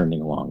things were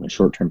churning along. The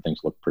short-term things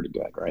look pretty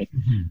good, right?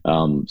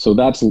 So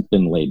that's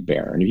been laid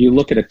bare. And if you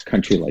look at a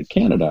country like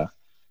Canada,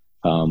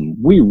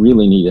 we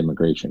really need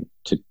immigration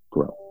to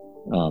grow.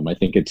 I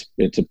think it's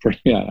a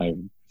pretty,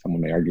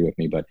 someone may argue with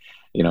me, but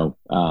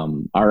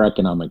our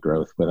economic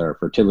growth with our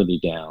fertility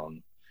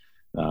down,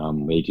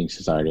 aging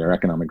society, our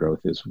economic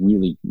growth is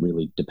really,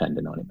 really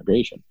dependent on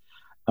immigration.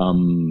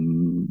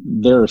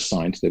 There are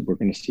signs that we're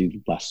going to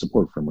see less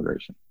support for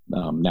immigration.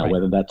 Now,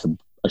 whether that's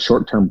a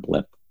short-term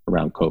blip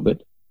around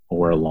COVID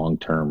or a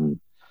long-term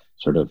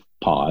sort of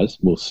pause,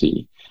 we'll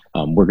see.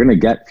 We're going to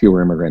get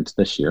fewer immigrants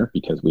this year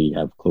because we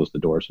have closed the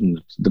doors,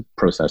 and the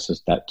process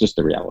is that just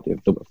the reality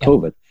of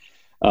COVID.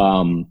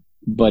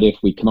 But if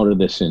we come out of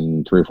this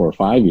in 3 or 4 or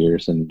 5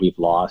 years and we've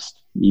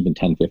lost even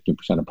 10,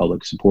 15% of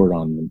public support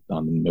on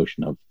the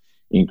notion of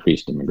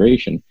increased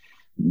immigration,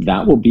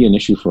 that will be an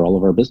issue for all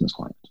of our business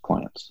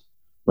clients,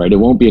 right? It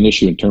won't be an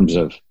issue in terms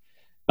of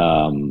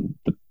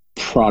the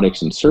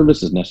products and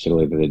services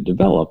necessarily that they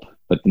develop,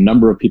 but the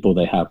number of people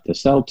they have to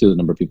sell to, the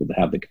number of people they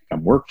have that can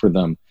come work for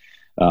them,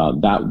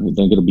 that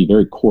then it'll be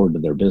very core to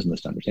their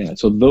business to understand it.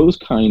 So those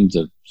kinds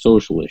of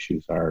social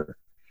issues are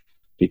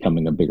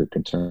becoming a bigger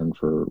concern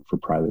for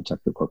private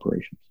sector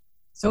corporations.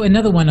 So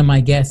another one of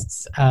my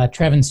guests,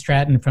 Trevin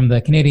Stratton from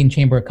the Canadian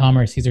Chamber of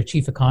Commerce, he's our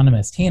chief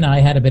economist. He and I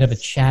had a bit of a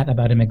chat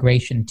about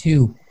immigration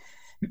too.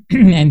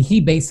 And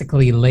he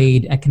basically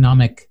laid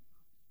economic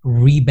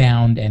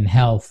rebound and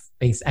health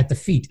base at the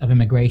feet of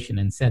immigration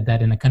and said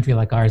that in a country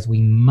like ours,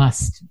 we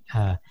must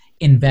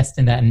invest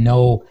in that and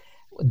know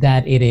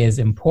that it is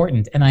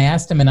important. And I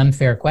asked him an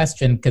unfair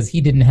question because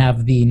he didn't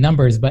have the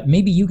numbers, but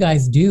maybe you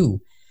guys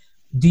do.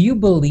 Do you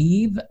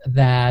believe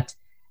that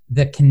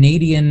the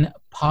Canadian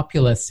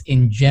populace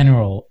in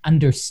general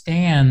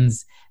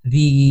understands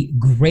the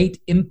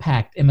great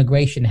impact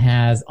immigration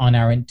has on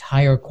our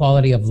entire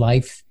quality of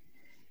life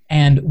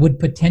and would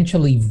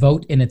potentially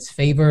vote in its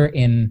favor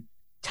in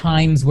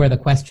times where the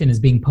question is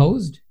being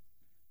posed?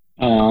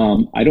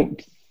 I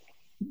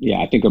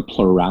think a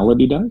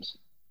plurality does.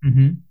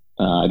 Mm-hmm.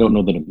 I don't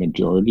know that a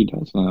majority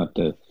does.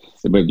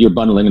 But you're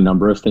bundling a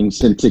number of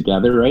things in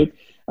together, right?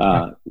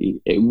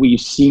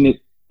 We've seen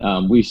it.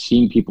 We've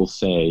seen people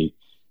say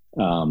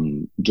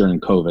during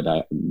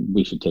COVID,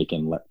 we should take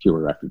in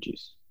fewer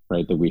refugees,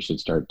 right? That we should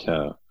start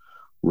to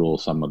rule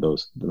some of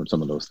those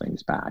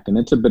things back, and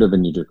it's a bit of a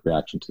knee-jerk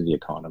reaction to the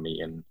economy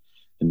and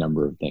a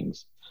number of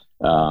things.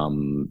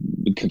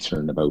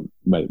 Concerned about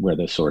where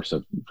the source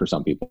of, for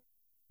some people,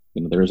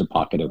 there is a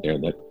pocket out there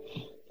that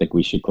think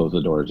we should close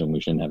the doors and we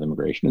shouldn't have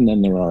immigration. And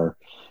then there are,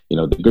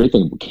 the great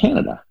thing about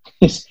Canada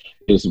is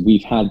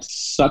we've had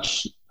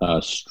such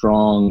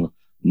strong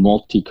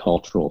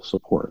multicultural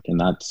support, and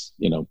that's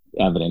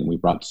evident. We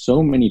brought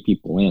so many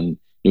people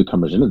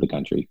newcomers into the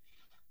country,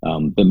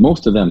 that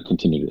most of them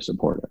continue to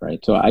support it,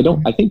 right? So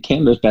I think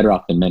Canada's better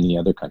off than many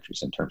other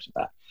countries in terms of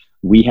that.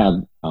 We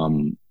have,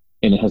 and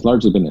it has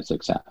largely been a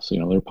success.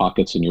 There are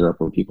pockets in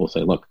Europe where people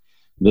say, look,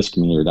 this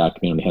community or that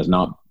community has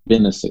not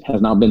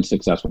been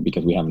successful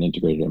because we haven't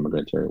integrated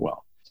immigrants very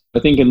well. I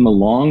think in the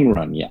long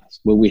run, yes.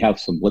 Will we have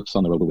some blips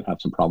on the road? Will we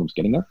have some problems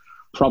getting there?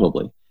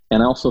 Probably.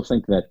 And I also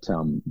think that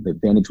the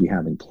advantage we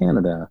have in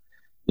Canada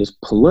is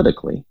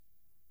politically,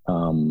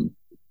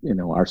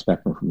 our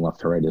spectrum from left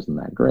to right isn't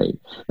that great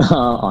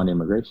on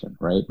immigration,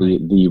 right?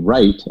 The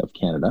right of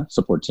Canada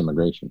supports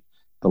immigration.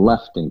 The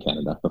left in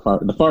Canada, the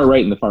far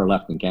right and the far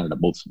left in Canada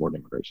both support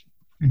immigration.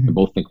 Mm-hmm. They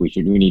both think we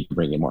need to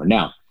bring in more.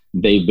 Now,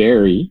 they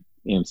vary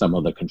in some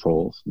of the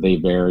controls. They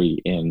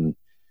vary in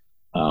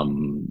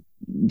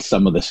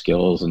some of the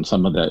skills and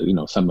some of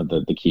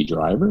the key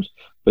drivers,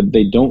 but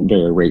they don't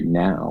vary right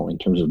now in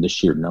terms of the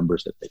sheer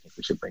numbers that they think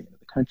we should bring into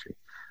the country.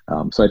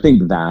 So I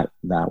think that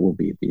will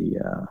be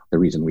the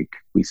reason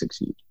we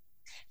succeed.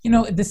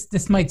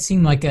 This might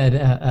seem like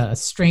a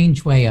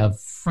strange way of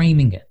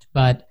framing it,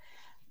 but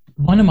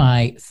one of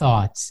my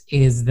thoughts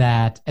is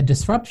that a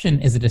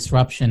disruption is a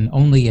disruption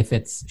only if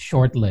it's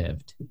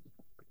short-lived.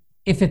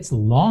 If it's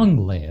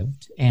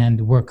long-lived, and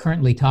we're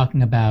currently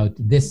talking about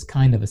this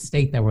kind of a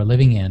state that we're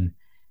living in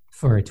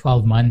for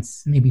 12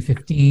 months, maybe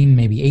 15,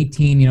 maybe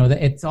 18,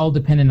 it's all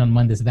dependent on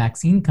when this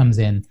vaccine comes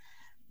in,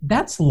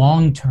 that's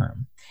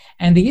long-term.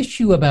 And the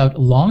issue about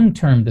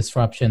long-term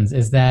disruptions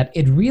is that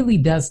it really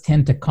does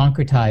tend to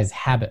concretize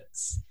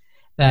habits.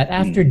 That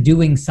after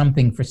doing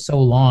something for so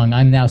long,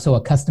 I'm now so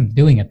accustomed to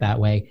doing it that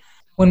way.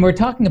 When we're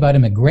talking about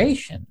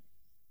immigration,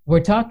 we're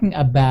talking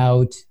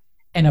about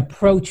an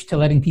approach to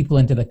letting people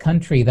into the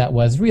country that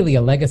was really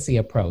a legacy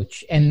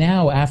approach. And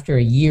now after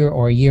a year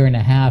or a year and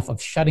a half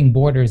of shutting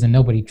borders and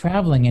nobody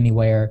traveling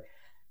anywhere,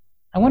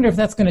 I wonder if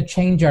that's going to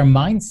change our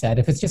mindset,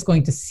 if it's just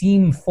going to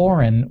seem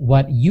foreign,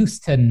 what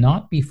used to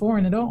not be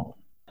foreign at all.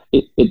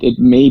 It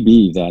may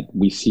be that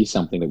we see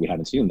something that we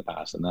haven't seen in the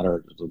past, and that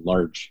are the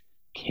large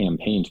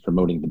campaigns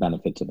promoting the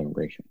benefits of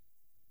immigration.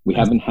 We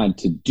haven't had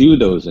to do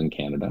those in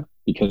Canada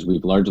because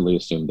we've largely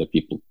assumed that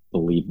people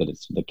believe that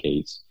it's the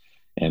case.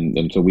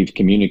 And so we've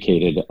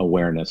communicated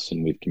awareness,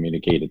 and we've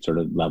communicated sort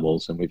of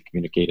levels, and we've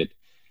communicated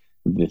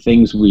the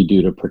things we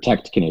do to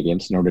protect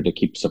Canadians in order to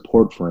keep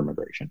support for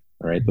immigration.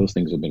 All right, those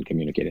things have been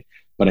communicated.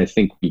 But I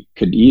think we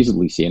could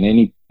easily see,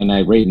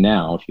 right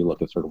now, if you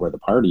look at sort of where the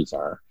parties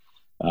are,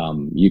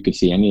 you could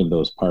see any of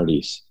those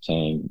parties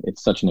saying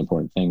it's such an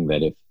important thing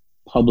that if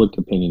public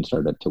opinion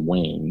started to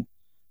wane,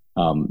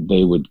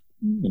 they would,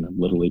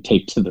 literally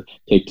take to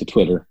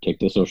Twitter, take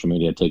to social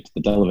media, take to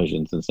the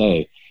televisions, and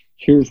say,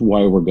 "Here's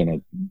why we're going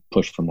to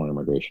push for more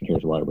immigration.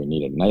 Here's why we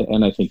need it."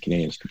 And I think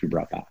Canadians could be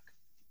brought back.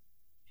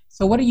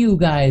 So, what are you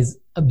guys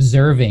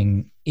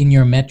observing in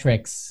your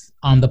metrics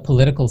on the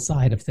political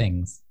side of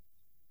things?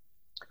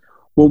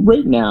 Well,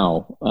 right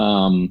now,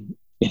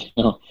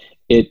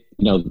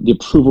 the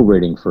approval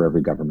rating for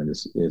every government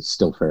is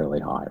still fairly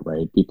high,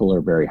 right? People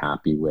are very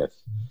happy with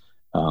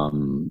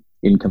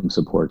income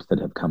supports that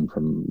have come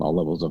from all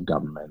levels of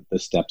government, the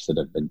steps that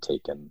have been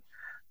taken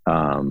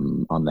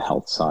on the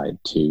health side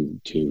to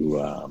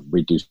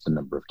reduce the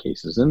number of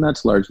cases, and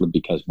that's largely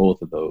because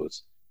both of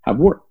those have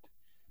worked.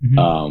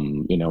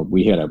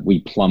 We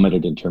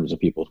plummeted in terms of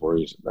people's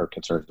worries or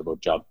concerns about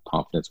job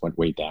confidence, went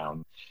way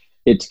down.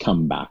 It's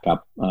come back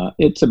up.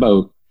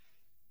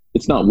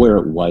 It's not where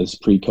it was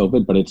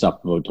pre-COVID, but it's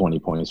up about 20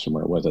 points from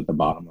where it was at the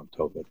bottom of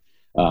COVID.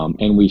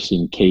 And we've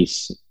seen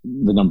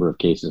the number of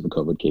cases of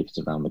COVID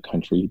cases around the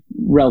country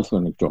relatively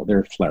under control. There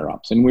are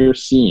flare-ups, and we're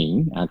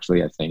seeing,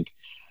 actually, I think,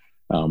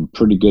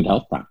 pretty good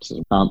health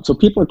practices. So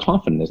people are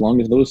confident as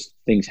long as those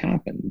things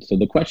happen. So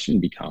the question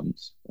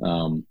becomes,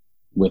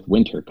 with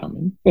winter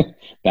coming,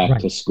 back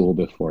to school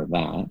before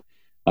that,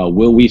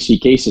 will we see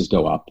cases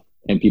go up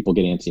and people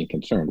get antsy and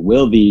concerned?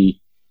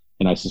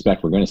 And I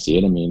suspect we're going to see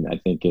it. I mean, I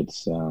think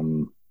it's,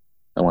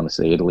 I want to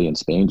say Italy and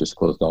Spain just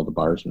closed all the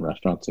bars and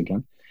restaurants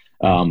again.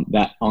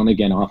 That on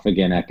again, off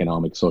again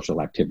economic social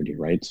activity,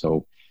 right?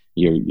 So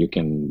you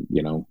can,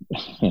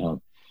 the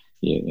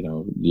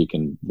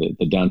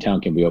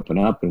downtown can be open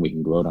up and we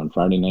can go out on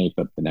Friday night,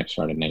 but the next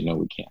Friday night, no,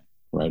 we can't,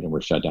 right? And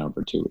we're shut down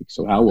for 2 weeks.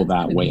 So how will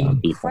that weigh on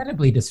people?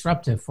 Incredibly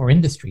disruptive for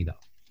industry, though.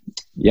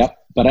 Yep,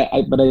 but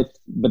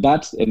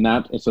that's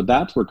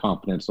where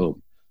confidence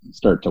will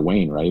start to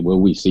wane, right?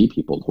 Will we see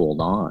people hold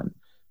on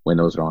when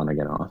those are on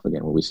again, off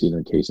again? Will we see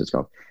their cases go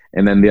up?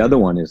 And then the other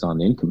one is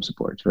on income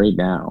supports. Right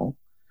now,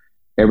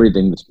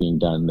 everything that's being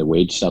done, the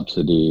wage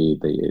subsidy,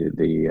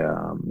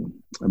 the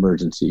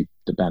emergency,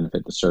 the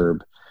benefit, the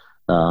CERB,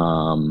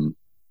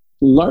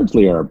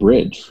 largely are a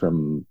bridge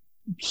from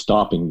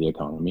stopping the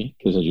economy.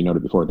 Because as you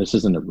noted before, this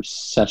isn't a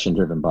recession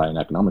driven by an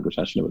economic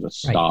recession. It was a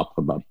stop,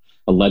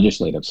 a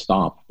legislative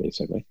stop,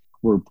 basically.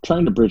 We're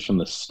trying to bridge from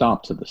the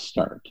stop to the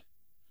start.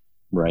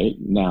 Right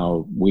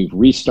now, we've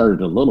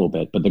restarted a little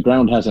bit, but the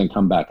ground hasn't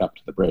come back up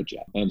to the bridge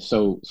yet. And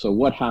so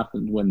what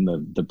happens when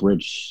the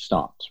bridge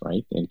stops,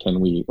 right? And do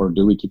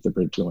we keep the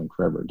bridge going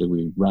forever? Do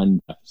we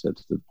run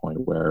deficits to the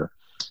point where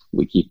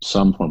we keep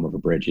some form of a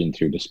bridge in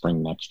through the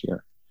spring next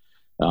year,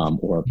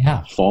 or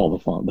the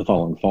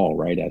following fall,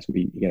 right? As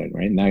we get it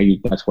right now,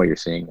 that's why you're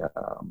seeing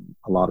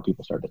a lot of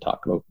people start to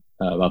talk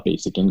about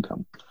basic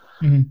income,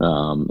 and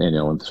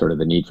sort of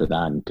the need for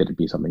that, and could it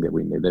be something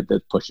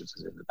that pushes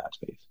us into that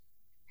space?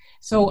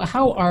 So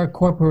how are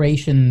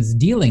corporations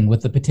dealing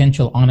with the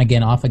potential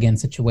on-again, off-again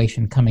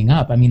situation coming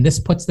up? I mean, this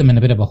puts them in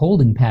a bit of a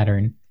holding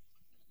pattern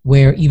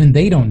where even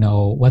they don't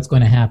know what's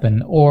going to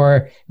happen.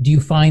 Or do you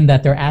find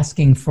that they're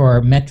asking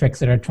for metrics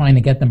that are trying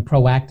to get them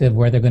proactive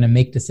where they're going to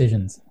make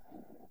decisions?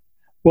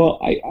 Well,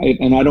 I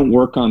don't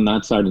work on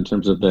that side in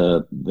terms of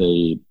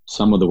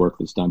some of the work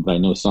that's done, but I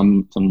know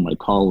some of my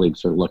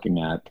colleagues are looking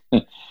at,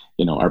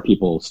 are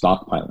people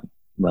stockpiling?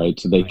 Right,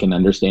 so they can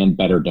understand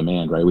better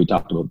demand. Right, we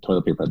talked about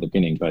toilet paper at the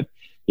beginning, but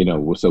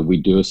so we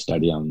do a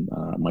study on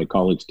my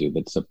colleagues do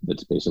that's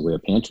basically a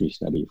pantry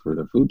study for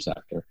the food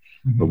sector.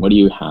 But what do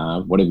you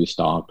have? What have you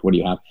stocked? What do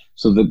you have?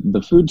 So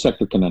the food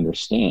sector can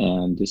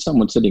understand: is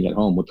someone sitting at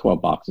home with 12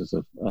 boxes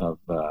of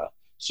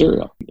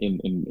cereal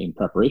in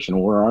preparation,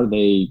 or are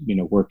they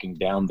working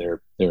down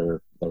their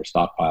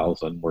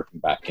stockpiles and working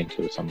back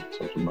into some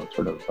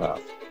sort of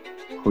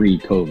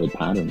pre-COVID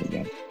pattern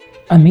again?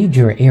 A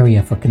major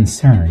area for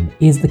concern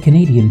is the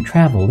Canadian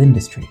travel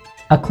industry.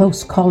 A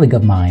close colleague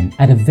of mine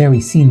at a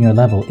very senior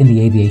level in the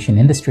aviation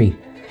industry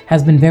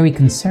has been very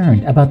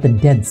concerned about the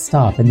dead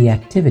stop in the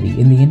activity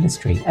in the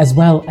industry, as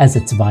well as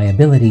its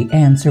viability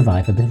and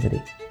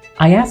survivability.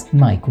 I asked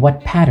Mike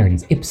what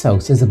patterns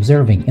Ipsos is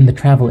observing in the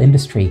travel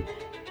industry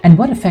and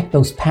what effect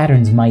those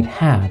patterns might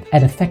have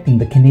at affecting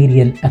the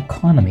Canadian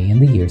economy in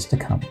the years to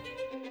come.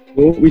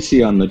 What we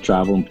see on the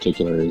travel in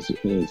particular is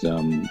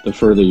the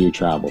further you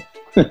travel,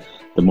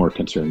 the more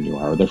concerned you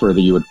are, the further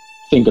you would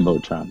think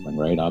about traveling,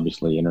 right?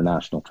 Obviously,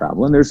 international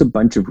travel. And there's a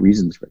bunch of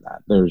reasons for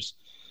that. There's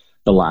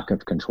the lack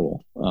of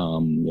control. How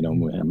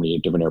many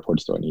different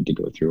airports do I need to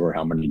go through, or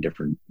how many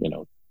different,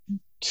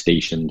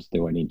 stations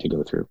do I need to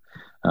go through?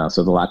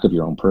 So the lack of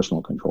your own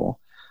personal control.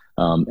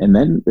 And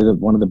then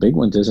one of the big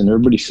ones is, and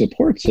everybody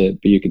supports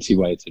it, but you can see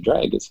why it's a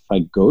drag, is if I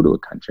go to a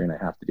country and I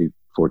have to do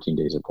 14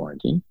 days of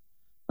quarantine,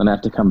 and I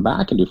have to come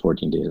back and do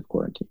 14 days of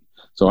quarantine.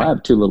 So I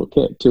have two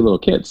little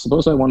kids.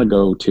 Suppose I want to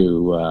go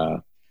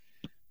to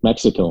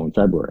Mexico in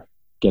February,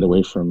 get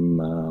away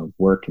from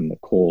work and the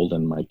cold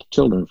and my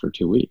children for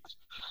 2 weeks,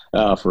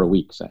 for a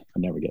week, say. I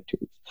never get 2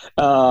 weeks.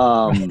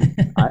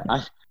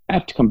 I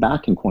have to come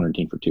back and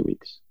quarantine for 2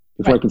 weeks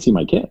before I can see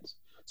my kids.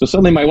 So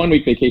suddenly my 1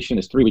 week vacation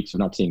is 3 weeks of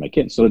not seeing my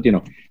kids. So,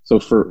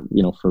 for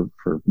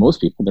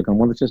most people, they're going,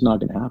 well, it's just not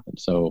going to happen.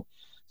 So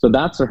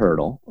that's a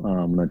hurdle.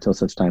 Until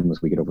such time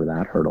as we get over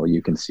that hurdle,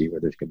 you can see where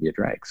there's going to be a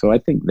drag. So I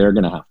think they're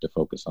going to have to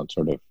focus on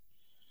sort of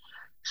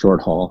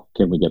short haul.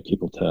 Can we get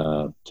people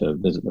to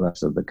visit the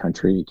rest of the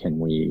country? Can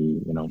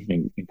we,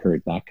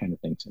 encourage that kind of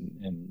things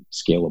and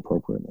scale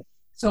appropriately?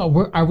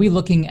 So are we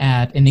looking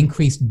at an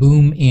increased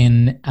boom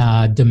in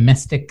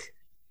domestic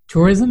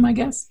tourism, I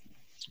guess?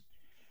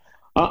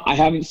 I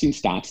haven't seen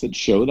stats that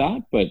show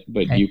that, but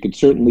Okay. you can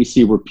certainly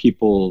see where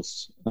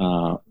people's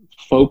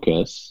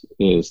focus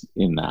is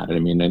in that. I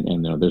mean, and you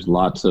know, there's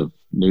lots of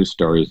news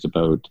stories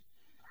about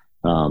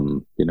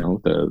you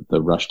know,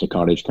 the rush to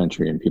cottage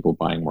country and people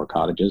buying more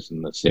cottages,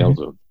 and the sales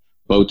of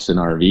boats and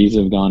RVs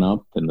have gone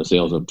up, and the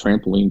sales of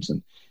trampolines,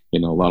 and you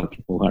know, a lot of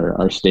people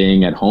are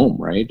staying at home,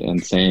 right,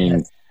 and saying,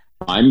 Yes.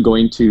 I'm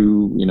going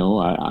to, you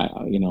know,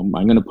 I'm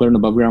going to put an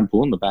above ground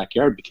pool in the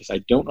backyard because I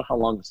don't know how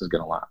long this is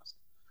going to last.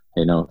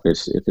 You know,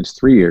 if it's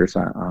 3 years,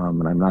 and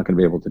I'm not going to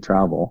be able to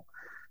travel,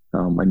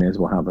 I may as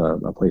well have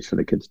a place for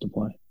the kids to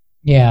play.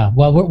 Yeah,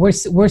 well,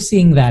 we're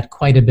seeing that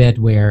quite a bit,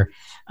 where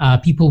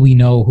people we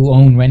know who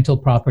own rental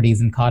properties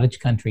in cottage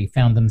country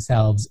found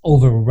themselves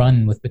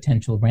overrun with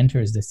potential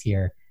renters this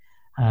year,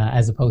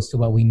 as opposed to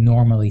what we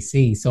normally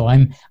see. So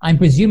I'm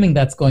presuming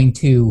that's going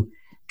to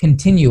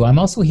continue. I'm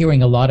also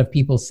hearing a lot of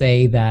people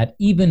say that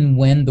even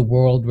when the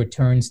world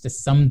returns to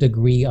some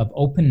degree of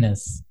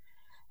openness,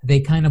 they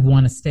kind of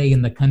want to stay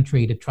in the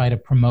country to try to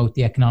promote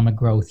the economic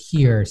growth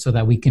here so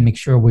that we can make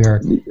sure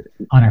we're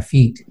on our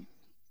feet.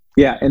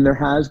 Yeah, and there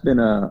has been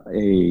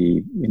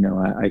you know,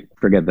 I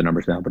forget the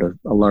numbers now, but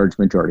a large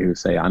majority who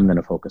say, I'm going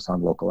to focus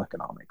on local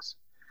economics.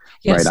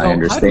 Yeah, right, so I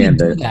understand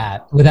how do we do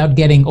that without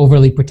getting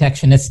overly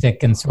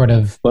protectionistic and sort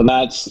of... Well,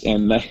 that's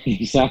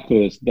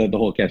exactly the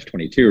whole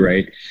catch-22,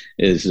 right?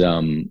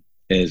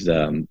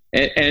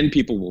 And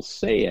people will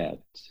say it,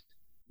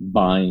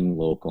 buying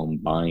local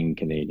and buying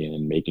Canadian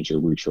and making sure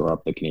we shore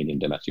up the Canadian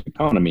domestic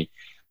economy.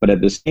 But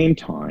at the same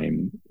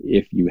time,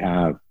 if you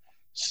have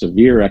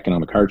severe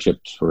economic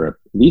hardships for at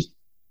least,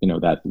 you know,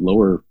 that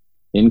lower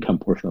income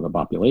portion of the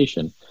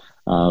population,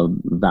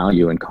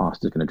 value and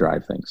cost is going to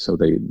drive things. So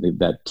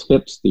that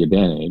tips the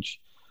advantage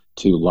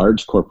to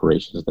large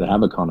corporations that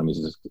have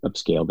economies of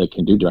scale, that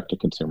can do direct to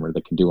consumer,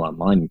 that can do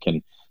online, and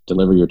can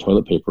deliver your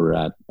toilet paper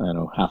at, you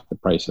know, half the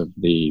price of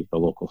the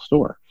local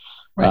store.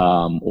 Right.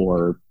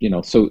 Or, you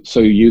know, so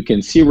you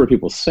can see where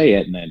people say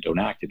it and then don't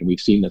act it. And we've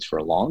seen this for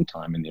a long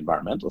time in the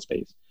environmental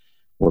space,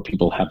 where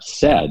people have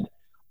said,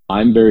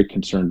 I'm very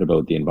concerned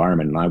about the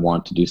environment and I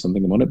want to do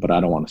something about it, but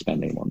I don't want to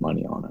spend any more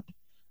money on it.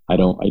 I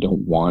don't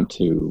want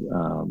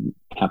to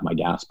have my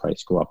gas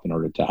price go up in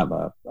order to have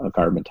a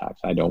carbon tax.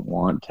 I don't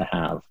want to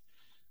have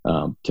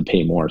to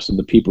pay more. So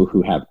the people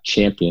who have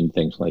championed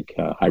things like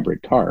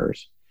hybrid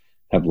cars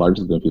have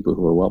largely been people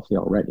who are wealthy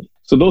already.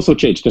 So those will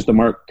change because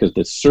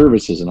the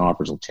services and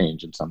offers will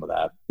change, and some of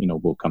that, you know,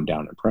 will come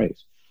down in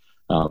price.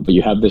 But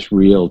you have this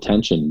real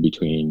tension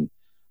between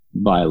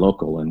buy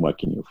local and what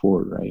can you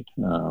afford, right?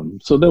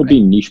 So there'll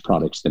be niche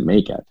products that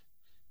make it.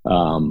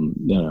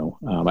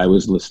 I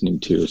was listening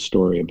to a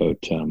story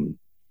about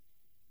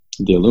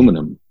the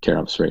aluminum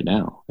tariffs right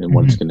now and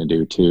what it's going to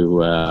do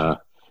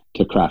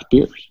to craft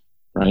beers.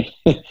 Right,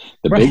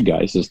 big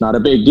guys, it's not a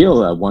big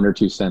deal. 1 or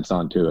 2 cents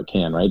onto a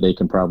can, right? They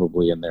can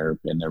probably in their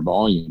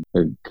volume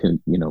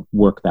can, you know,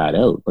 work that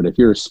out. But if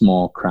you're a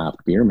small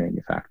craft beer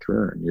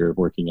manufacturer and you're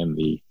working in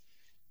the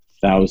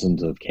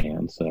thousands of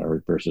cans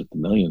versus the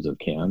millions of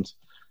cans,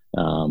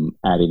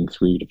 adding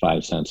 3 to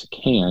 5 cents a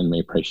can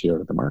may price you out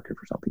of the market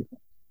for some people.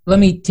 Let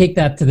me take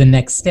that to the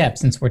next step,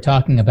 since we're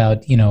talking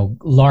about, you know,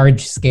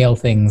 large scale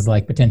things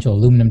like potential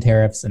aluminum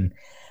tariffs and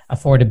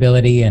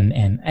affordability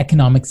and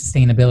economic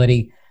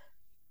sustainability.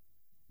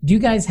 Do you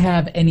guys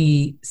have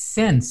any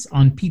sense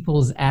on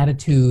people's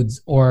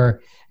attitudes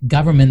or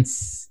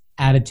governments'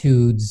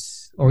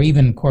 attitudes or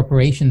even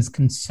corporations'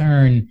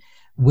 concern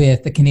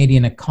with the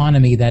Canadian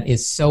economy that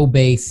is so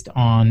based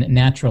on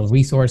natural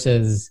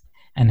resources,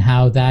 and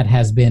how that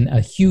has been a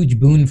huge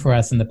boon for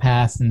us in the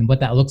past and what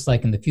that looks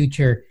like in the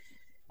future,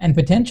 and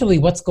potentially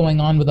what's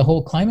going on with the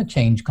whole climate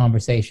change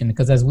conversation?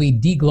 Because as we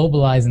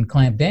deglobalize and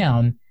clamp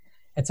down,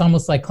 it's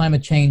almost like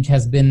climate change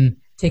has been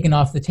taken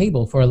off the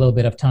table for a little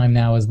bit of time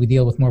now as we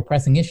deal with more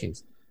pressing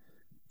issues.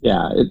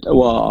 Yeah,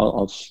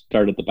 I'll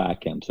start at the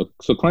back end.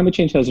 So climate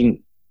change hasn't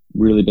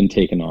really been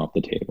taken off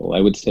the table. I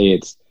would say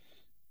it's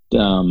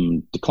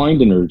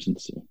declined in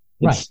urgency.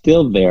 It's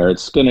still there.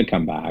 It's going to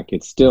come back.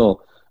 It's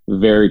still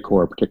very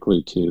core,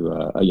 particularly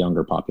to a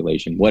younger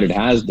population. What it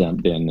has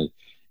been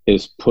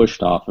is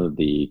pushed off of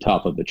the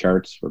top of the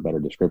charts, for better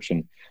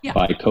description,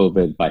 by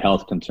COVID, by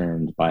health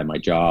concerns, by my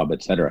job,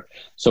 et cetera.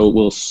 So it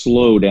will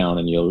slow down,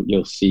 and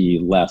you'll see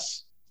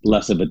less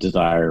of a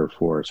desire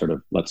for sort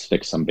of, let's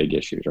fix some big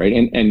issues, right?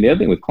 And the other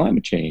thing with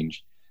climate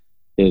change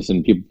is,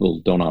 and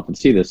people don't often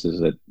see this, is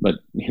that, but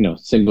you know,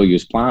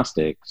 single-use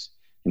plastics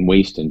and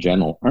waste in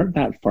general aren't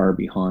that far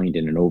behind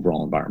in an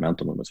overall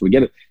environmental movement. So we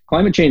get it.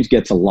 Climate change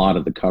gets a lot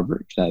of the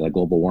coverage, that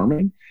global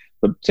warming.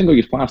 But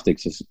single-use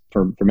plastics is,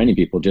 for many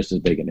people, just as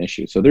big an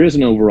issue. So there is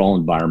an overall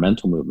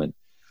environmental movement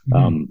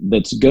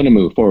that's going to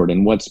move forward.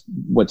 And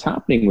what's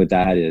happening with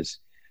that is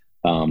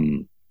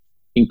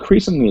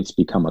increasingly it's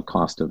become a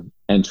cost of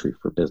entry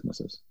for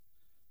businesses.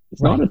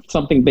 It's not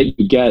something that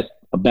you get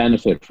a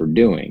benefit for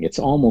doing. It's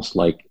almost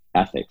like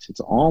ethics. It's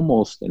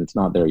almost, and it's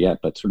not there yet,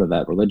 but sort of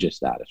that religious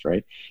status,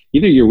 right?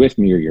 Either you're with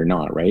me or you're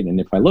not, right? And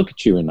if I look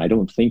at you and I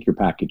don't think your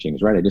packaging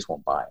is right, I just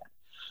won't buy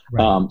it.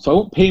 Right. So I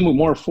won't pay you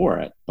more for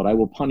it, but I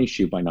will punish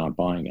you by not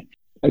buying it.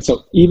 And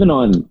so even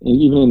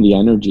in the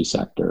energy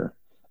sector,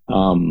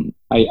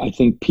 I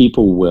think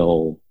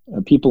people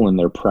in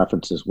their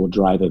preferences will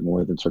drive it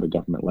more than sort of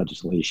government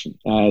legislation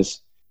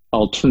as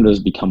alternatives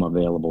become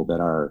available that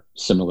are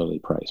similarly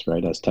priced,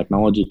 right? As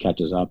technology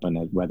catches up,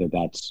 and whether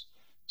that's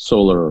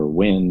solar or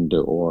wind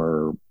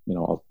or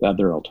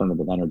other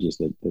alternative energies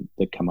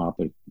that come up,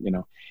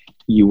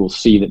 you will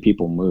see that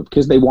people move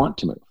because they want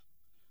to move.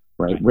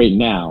 Right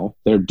now,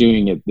 they're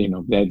doing it.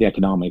 The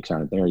economics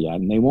aren't there yet,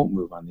 and they won't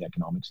move on the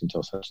economics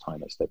until such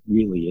time as that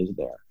really is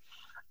there.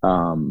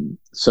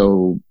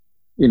 So,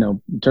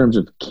 in terms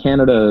of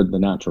Canada, the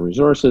natural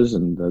resources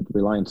and the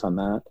reliance on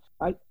that,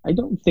 I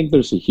don't think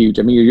there's a huge.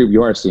 I mean,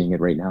 you are seeing it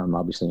right now, and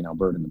obviously in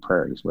Alberta and the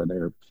prairies, where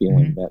they're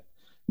feeling that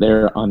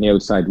they're on the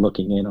outside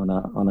looking in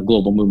on a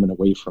global movement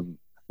away from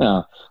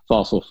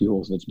fossil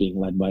fuels that's being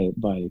led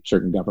by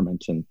certain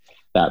governments, and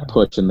that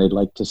push, and they'd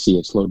like to see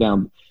it slow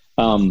down.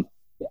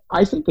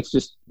 I think it's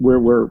just where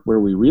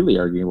we really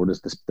argue, what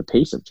is the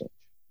pace of change,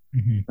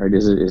 right?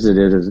 Is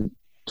it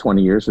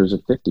 20 years or is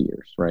it 50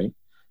 years, right?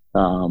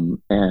 I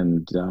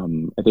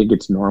think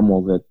it's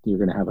normal that you're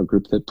going to have a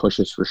group that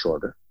pushes for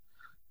shorter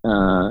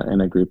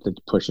and a group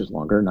that pushes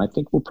longer. And I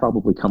think we'll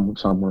probably come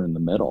somewhere in the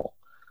middle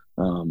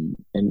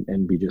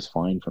and be just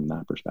fine from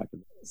that perspective.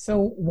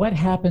 So what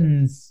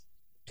happens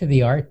to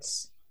the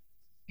arts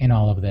in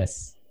all of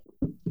this?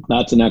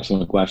 That's an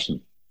excellent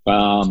question.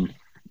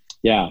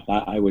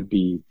 I would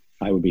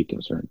be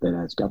concerned that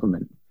as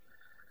government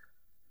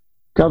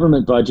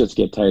budgets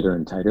get tighter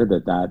and tighter,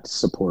 that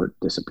support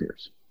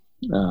disappears.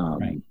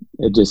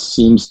 It just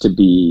seems to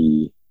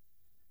be,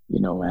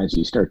 as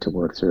you start to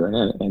work through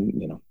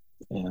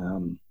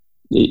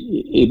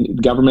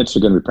governments are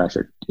going to be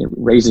pressured.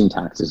 Raising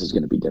taxes is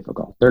going to be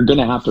difficult. They're going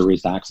to have to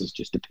raise taxes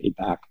just to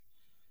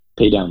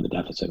pay down the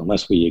deficit,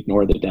 unless we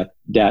ignore the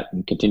debt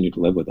and continue to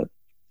live with it.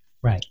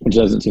 Right. Which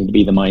doesn't seem to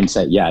be the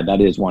mindset. Yeah,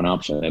 that is one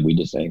option, that we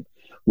just say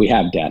we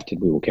have debt and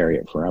we will carry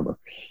it forever.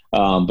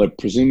 But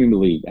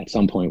presumably at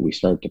some point we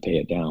start to pay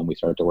it down. We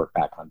start to work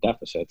back on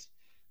deficits.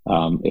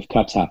 If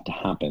cuts have to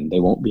happen, they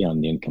won't be on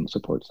the income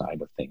support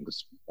side of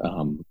things.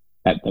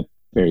 At the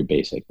very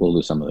basic, we'll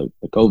lose some of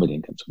the COVID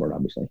income support,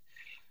 obviously.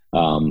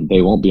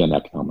 They won't be on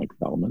economic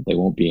development. They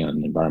won't be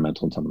on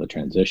environmental and some of the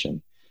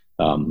transition.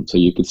 So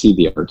you could see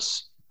the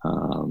arts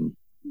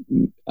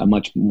a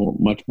much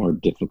more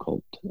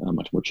difficult,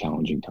 much more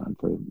challenging time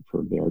for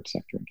the arts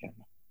sector in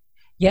Canada.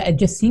 Yeah, it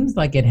just seems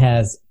like it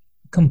has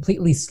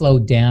completely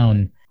slowed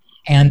down.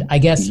 And I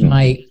guess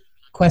my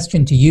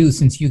question to you,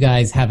 since you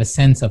guys have a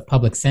sense of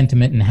public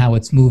sentiment and how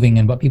it's moving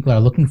and what people are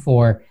looking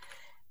for,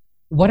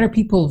 what are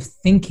people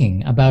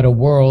thinking about a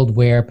world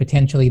where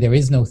potentially there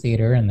is no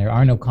theater and there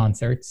are no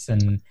concerts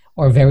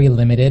or very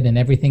limited, and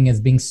everything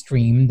is being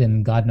streamed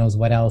and God knows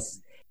what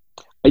else?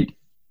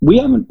 We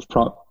haven't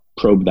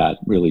probed that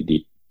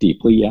really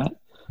deeply yet,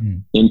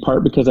 in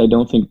part because I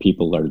don't think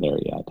people are there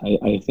yet.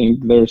 I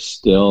think there's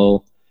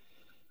still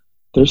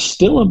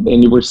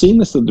and we're seeing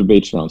this in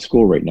debates around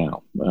school right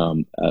now,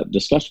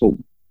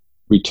 discussion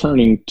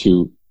returning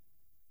to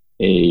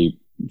a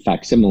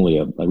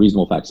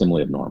reasonable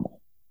facsimile of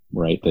normal,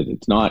 right?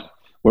 That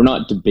we're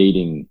not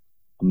debating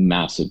a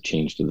massive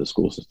change to the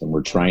school system.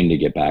 We're trying to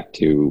get back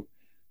to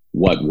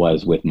what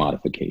was with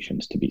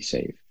modifications to be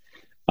safe.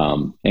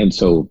 And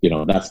so,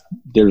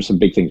 there's some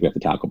big things we have to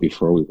tackle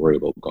before we worry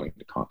about going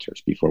to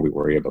concerts, before we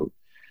worry about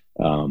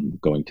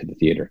going to the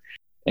theater.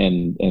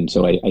 And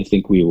so I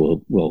think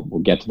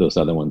we'll get to those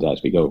other ones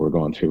as we go. We're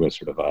going through a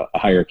sort of a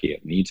hierarchy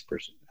of needs per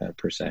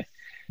se.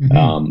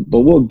 But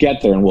we'll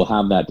get there and we'll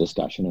have that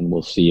discussion and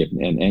we'll see it.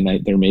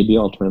 And there may be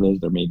alternatives.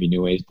 There may be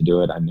new ways to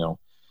do it. I know,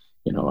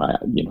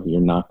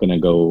 you're not going to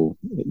go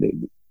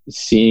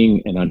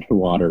seeing an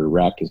underwater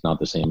wreck is not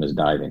the same as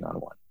diving on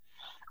one.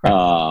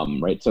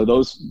 Right. So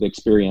the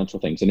experiential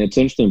things. And it's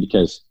interesting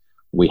because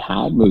we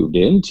had moved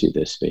into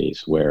this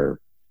space where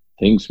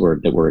things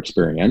that were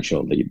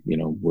experiential,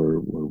 were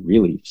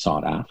really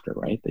sought after,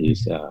 right?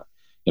 These, I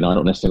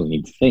don't necessarily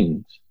need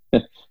things,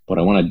 but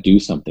I want to do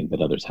something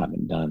that others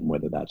haven't done,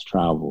 whether that's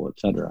travel,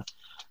 etc.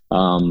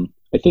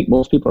 I think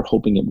most people are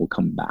hoping it will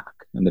come back,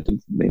 and I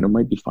think it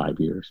might be 5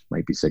 years,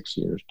 might be 6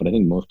 years, but I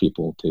think most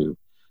people too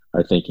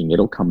are thinking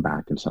it'll come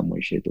back in some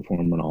way, shape, or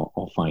form, and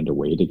I'll find a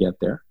way to get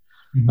there.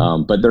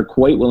 But they're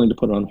quite willing to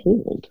put it on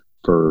hold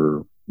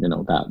for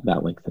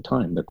that length of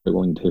time. They're quite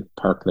willing to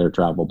park their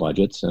travel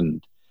budgets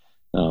and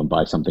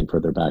buy something for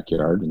their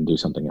backyard and do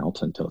something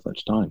else until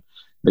such time.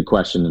 The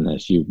question, and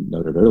as you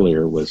noted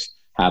earlier, was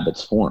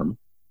habits form,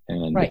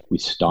 and if we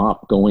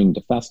stop going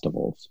to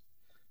festivals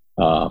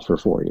for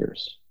 4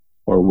 years,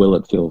 or will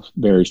it feel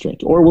very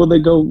strange, or will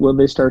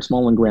they start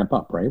small and ramp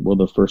up? Right? Will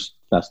the first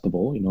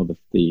festival,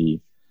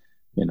 the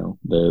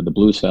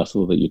blues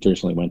festival that you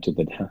traditionally went to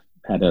that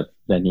had a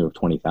venue of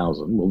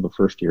 20,000, will the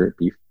first year it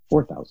be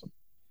 4,000?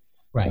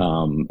 Right.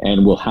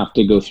 And we'll have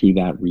to go through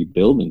that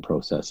rebuilding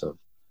process of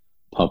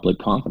public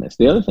confidence.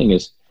 The other thing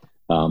is,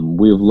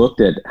 We've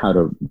looked at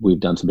we've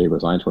done some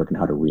behavioral science work on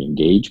how to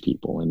re-engage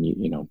people.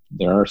 And,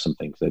 there are some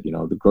things that,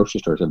 the grocery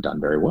stores have done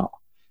very well.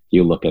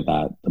 You look at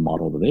the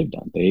model that they've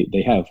done.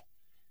 They have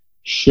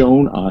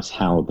shown us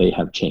how they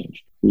have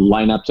changed.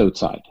 Lineups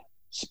outside,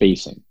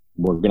 spacing.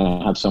 We're going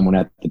to have someone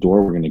at the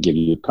door. We're going to give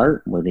you a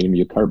cart. We're going to give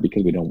you a cart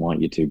because we don't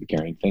want you to be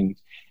carrying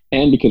things,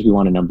 and because we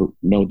want to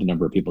know the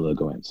number of people that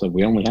go in. So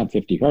we only have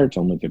 50 carts,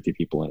 only 50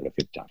 people in at a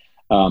 50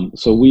 time.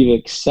 So we've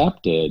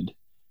accepted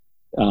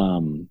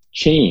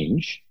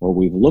change, or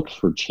we've looked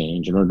for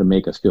change in order to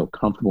make us feel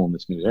comfortable in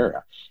this new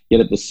era.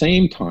 Yet at the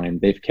same time,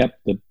 they've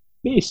kept the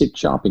basic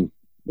shopping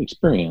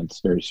experience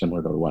very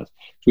similar to what it was.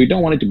 So we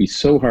don't want it to be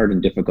so hard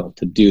and difficult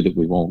to do that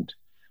we won't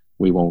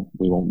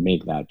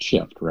make that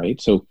shift, right?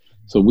 So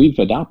we've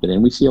adopted,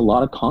 and we see a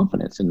lot of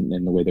confidence in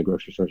the way the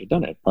grocery stores have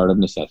done it. Part of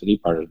necessity,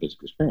 part of the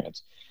basic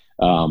experience.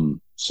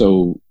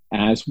 So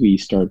as we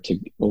start to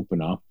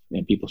open up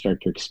and people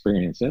start to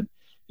experience it,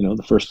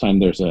 the first time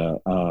there's a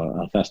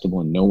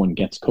festival and no one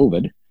gets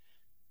COVID,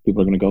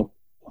 people are going to go,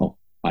 oh,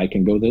 I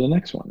can go to the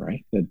next one,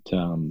 right? That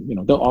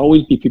there'll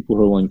always be people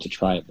who are willing to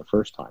try it the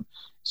first time.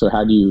 So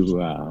how do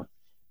you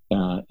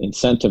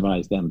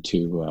incentivize them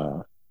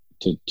to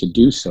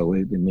do so?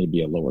 It may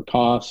be a lower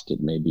cost.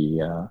 It may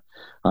be.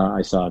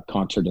 I saw a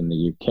concert in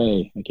the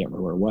UK. I can't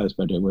remember where it was,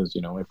 but it was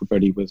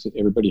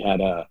everybody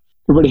had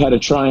a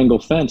triangle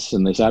fence,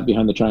 and they sat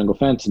behind the triangle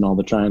fence, and all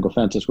the triangle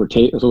fences were so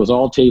it was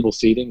all table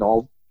seating,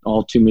 all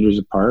 2 meters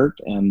apart,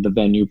 and the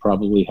venue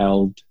probably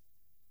held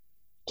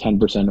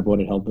 10% of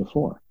what it held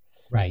before.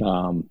 Right.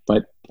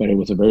 But it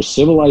was a very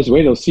civilized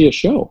way to see a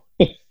show.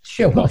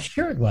 Sure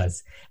it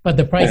was. But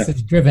the price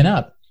is driven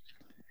up.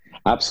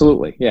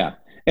 Absolutely, yeah.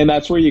 And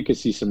that's where you could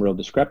see some real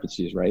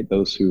discrepancies, right?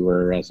 Those who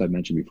were, as I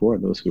mentioned before,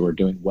 those who were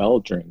doing well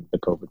during the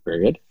COVID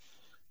period,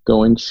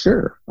 going,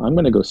 sure, I'm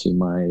going to go see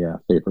my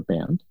favorite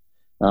band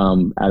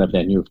at a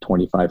venue of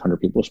 2,500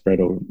 people spread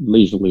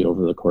leisurely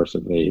over the course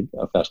of a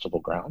festival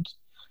grounds.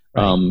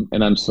 Right.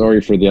 And I'm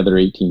sorry for the other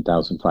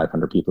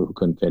 18,500 people who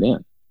couldn't fit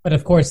in. But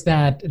of course,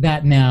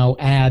 that now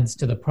adds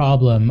to the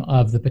problem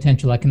of the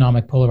potential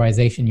economic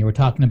polarization you were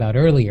talking about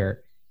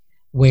earlier,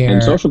 where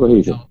and social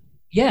cohesion.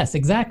 Yes,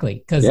 exactly.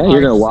 Because you're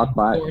going to walk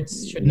by.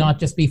 Sports should not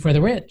just be for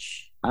the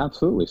rich.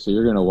 Absolutely. So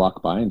you're going to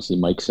walk by and see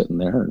Mike sitting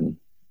there and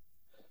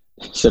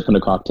sipping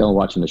a cocktail and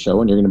watching the show,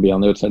 and you're going to be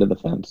on the outside of the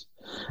fence.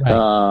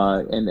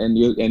 Right. And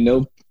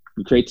you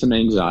create some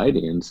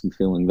anxiety and some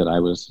feeling that I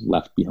was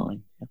left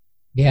behind.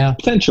 Yeah.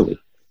 Potentially.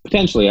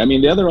 I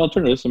mean, the other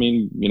alternatives. I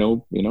mean,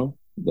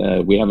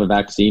 we have a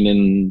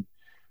vaccine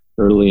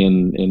early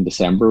in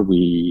December.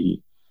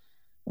 We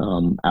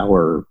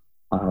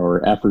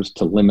our efforts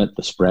to limit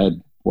the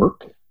spread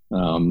work,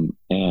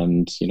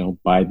 and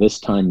by this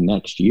time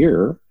next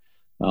year,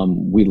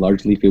 we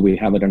largely feel we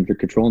have it under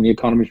control and the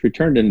economy's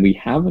returned. And we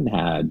haven't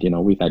had,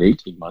 we've had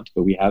 18 months,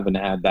 but we haven't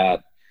had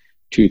that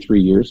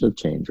 2-3 years of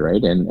change,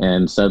 right?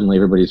 And suddenly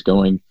everybody's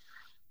going,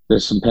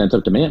 there's some pent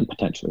up demand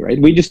potentially,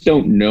 right? We just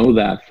don't know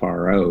that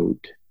far out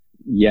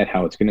yet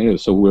how it's going to go.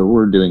 So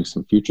we're doing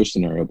some future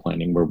scenario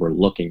planning where we're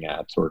looking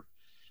at sort of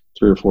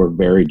 3 or 4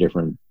 very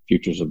different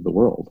futures of the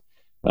world.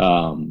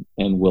 And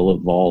we'll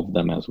evolve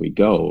them as we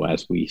go,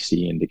 as we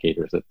see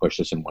indicators that push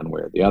us in one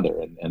way or the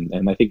other.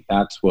 And I think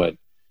that's what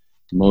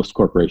most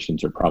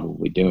corporations are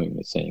probably doing,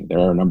 is saying there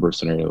are a number of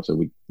scenarios,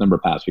 number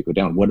of paths we go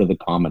down. What are the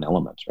common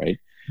elements, right?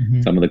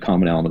 Mm-hmm. Some of the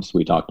common elements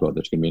we talked about,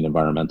 there's going to be an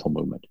environmental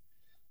movement.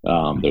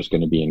 There's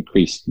going to be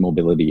increased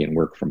mobility and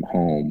work from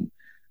home.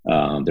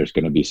 There's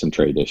going to be some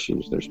trade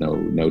issues. There's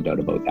no doubt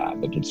about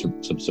that. There's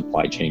some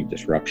supply chain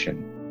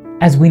disruption.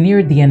 As we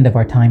neared the end of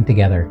our time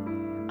together,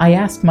 I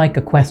asked Mike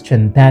a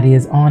question that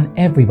is on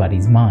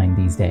everybody's mind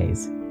these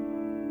days.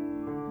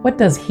 What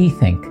does he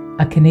think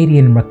a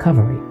Canadian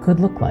recovery could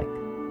look like?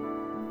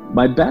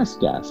 My best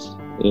guess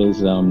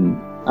is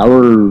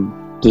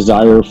our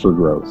desire for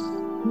growth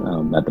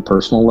at the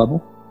personal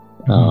level.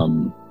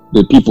 Mm-hmm.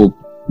 The people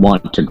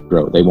want to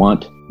grow. They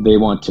want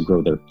to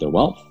grow their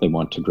wealth. They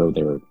want to grow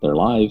their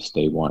lives.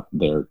 They want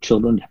their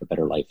children to have a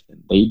better life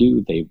than they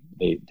do.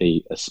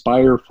 They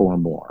aspire for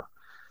more.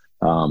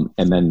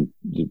 And then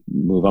you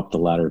move up the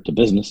ladder to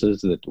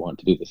businesses that want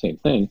to do the same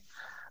thing,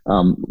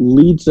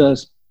 leads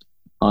us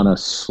on a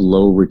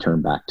slow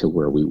return back to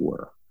where we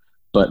were,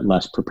 but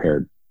less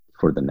prepared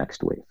for the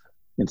next wave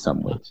in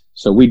some ways.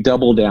 So we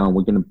double down.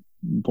 We're going to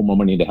put more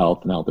money into health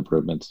and health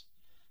improvements,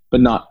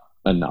 but not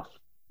enough,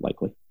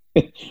 likely,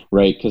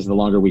 right? Because the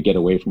longer we get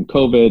away from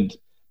COVID,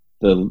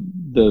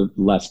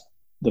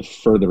 the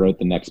further out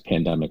the next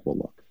pandemic will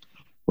look.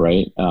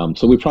 Right.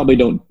 So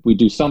we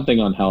do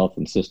something on health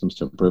and systems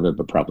to improve it,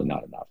 but probably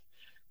not enough.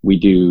 We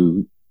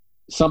do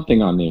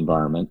something on the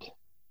environment,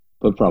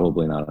 but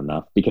probably not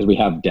enough, because we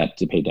have debt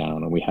to pay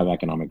down and we have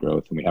economic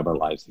growth and we have our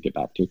lives to get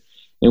back to.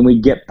 And we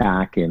get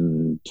back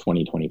in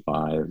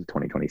 2025,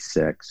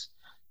 2026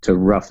 to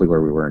roughly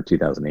where we were in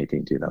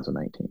 2018,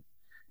 2019,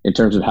 in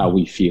terms of how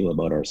we feel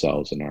about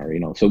ourselves and our,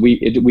 so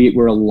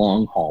we're a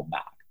long haul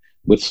back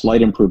with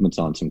slight improvements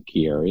on some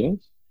key areas.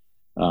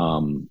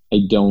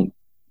 I don't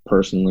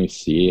personally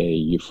see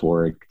a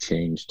euphoric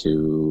change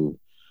to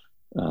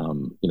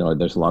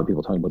There's a lot of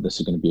people talking about this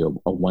is going to be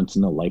a once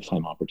in a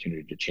lifetime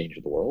opportunity to change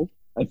the world.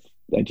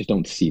 I just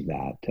don't see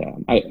that.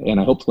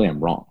 I hopefully I'm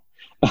wrong.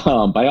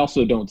 But I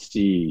also don't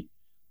see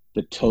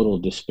the total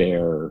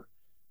despair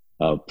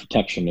of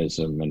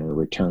protectionism and a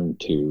return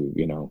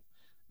to,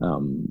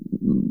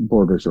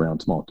 borders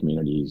around small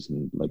communities.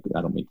 And like,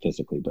 I don't mean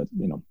physically, but,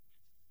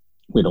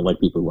 we don't like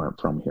people who aren't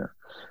from here.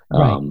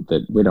 Right.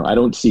 I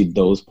don't see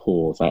those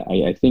poles.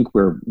 I think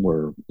we're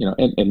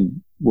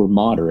and we're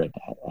moderate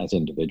as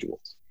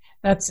individuals.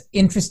 That's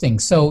interesting.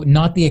 So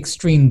not the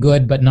extreme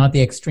good, but not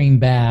the extreme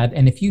bad.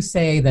 And if you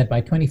say that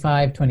by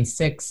 25,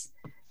 26,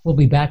 we'll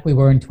be back we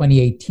were in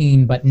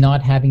 2018, but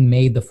not having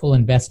made the full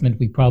investment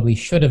we probably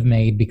should have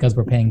made because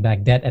we're paying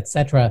back debt, et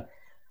cetera,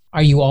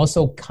 are you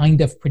also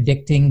kind of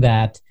predicting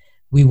that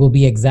we will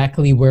be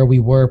exactly where we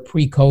were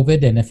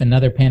pre-COVID, and if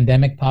another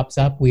pandemic pops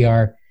up, we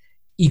are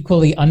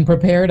equally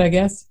unprepared, I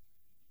guess?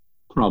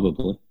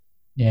 Probably.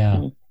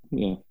 Yeah.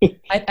 Yeah.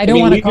 I don't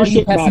want to call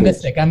you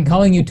pessimistic. I'm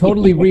calling you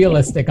totally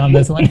realistic on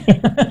this one.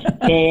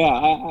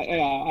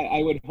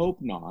 I would hope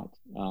not,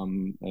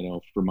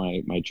 for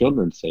my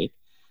children's sake.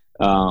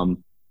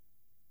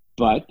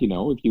 But,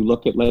 if you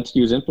look at, let's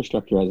use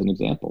infrastructure as an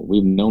example.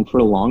 We've known for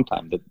a long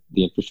time that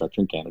the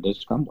infrastructure in Canada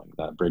is crumbling,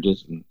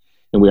 bridges,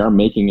 and we are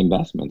making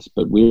investments,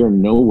 but we are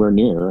nowhere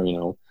near,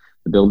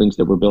 the buildings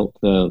that were built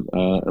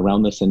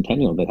around the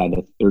centennial that had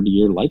a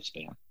 30-year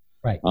lifespan.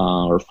 Right.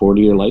 Or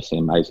 40-year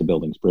lifespan. ISA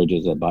buildings,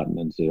 bridges,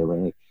 abutments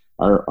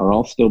are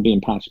all still being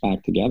patched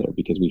back together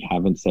because we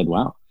haven't said,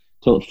 wow,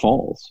 till it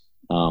falls.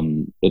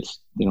 I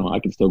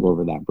can still go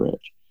over that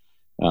bridge.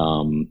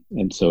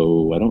 And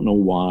so I don't know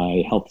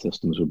why health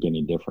systems would be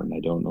any different. I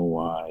don't know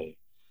why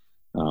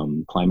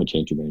climate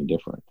change would be any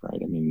different, right?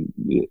 I mean,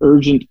 the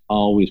urgent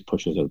always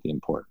pushes out the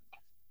important.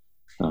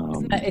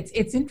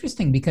 It's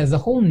interesting because the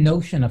whole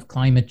notion of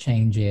climate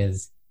change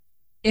is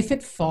if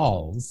it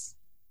falls,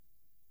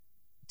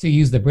 to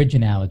use the bridge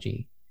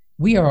analogy,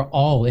 we are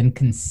all in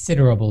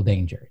considerable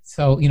danger.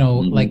 So,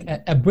 like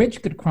a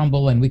bridge could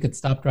crumble and we could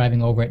stop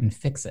driving over it and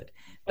fix it.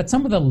 But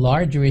some of the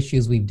larger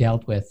issues we've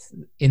dealt with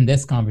in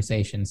this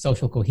conversation,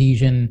 social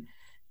cohesion,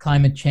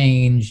 climate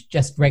change,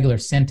 just regular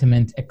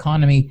sentiment,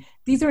 economy,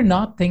 these are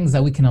not things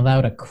that we can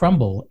allow to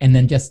crumble and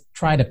then just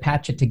try to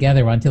patch it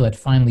together until it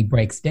finally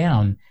breaks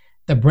down.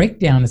 The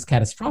breakdown is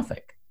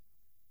catastrophic.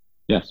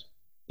 Yes.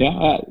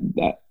 Yeah.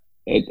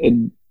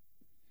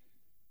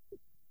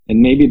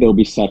 And maybe there'll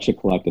be such a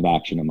collective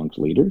action amongst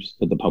leaders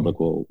that the public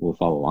will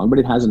follow along, but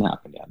it hasn't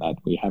happened yet. That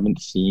we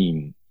haven't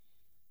seen,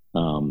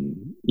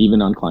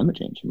 even on climate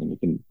change. I mean,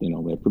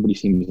 everybody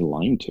seems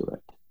aligned to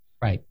it,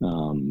 right?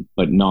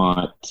 But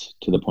not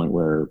to the point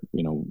where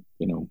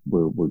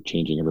we're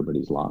changing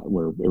everybody's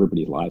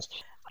lives.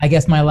 I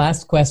guess my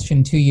last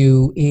question to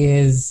you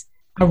is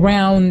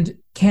around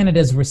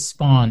Canada's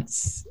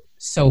response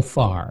so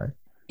far.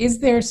 Is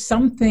there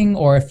something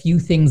or a few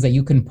things that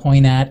you can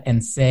point at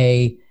and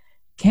say,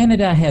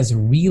 Canada has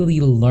really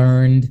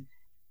learned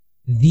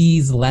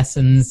these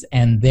lessons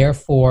and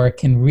therefore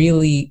can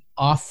really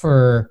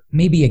offer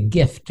maybe a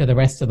gift to the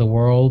rest of the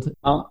world?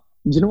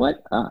 You know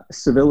what?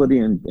 Civility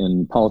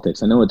in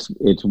politics. I know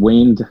it's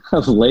waned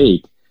of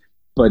late,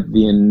 but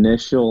the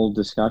initial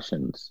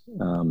discussions,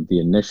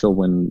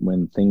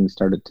 when things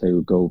started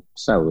to go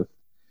south,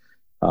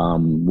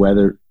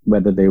 whether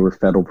they were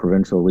federal,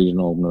 provincial,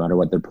 regional, no matter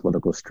what their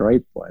political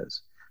stripe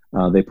was,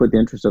 they put the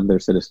interests of their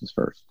citizens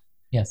first.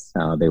 Yes.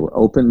 They were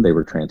open, they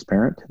were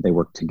transparent, they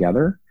worked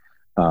together,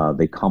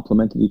 they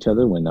complemented each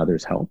other when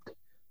others helped,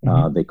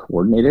 they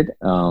coordinated.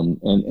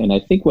 And I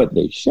think what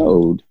they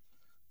showed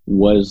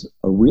was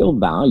a real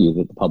value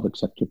that the public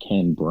sector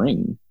can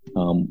bring,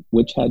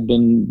 which had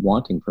been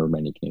wanting for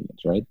many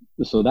Canadians, right?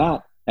 So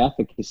that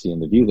efficacy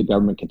and the view that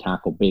government can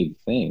tackle big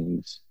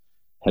things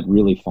had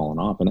really fallen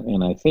off.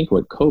 And I think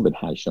what COVID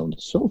has shown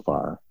so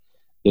far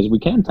is we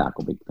can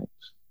tackle big things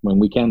when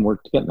we can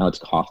work together. Now it's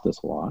cost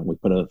us a lot and we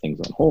put other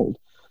things on hold.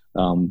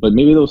 But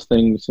maybe those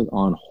things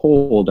on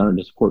hold aren't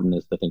as important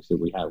as the things that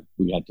we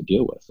had to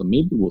deal with. So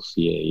maybe we'll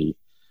see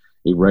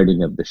a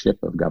righting of the ship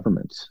of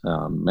governments.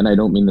 And I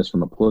don't mean this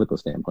from a political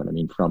standpoint. I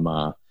mean from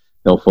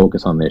they'll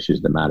focus on the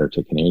issues that matter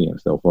to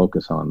Canadians. They'll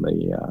focus on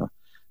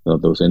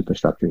those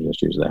infrastructure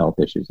issues, the health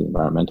issues, the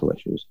environmental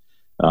issues.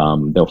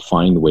 They'll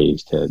find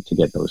ways to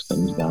get those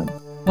things done.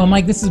 Well,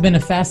 Mike, this has been a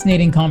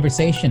fascinating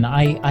conversation.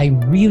 I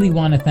really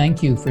want to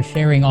thank you for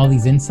sharing all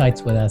these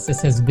insights with us.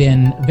 This has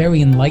been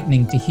very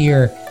enlightening to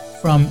hear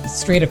from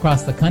straight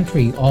across the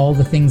country, all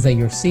the things that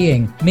you're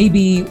seeing.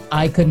 Maybe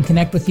I can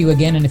connect with you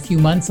again in a few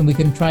months and we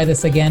can try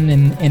this again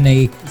in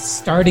a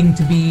starting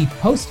to be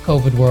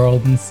post-COVID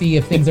world and see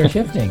if things are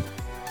shifting.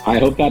 I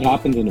hope that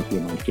happens in a few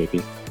months,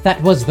 JP.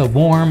 That was the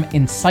warm,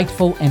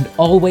 insightful, and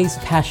always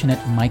passionate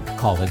Mike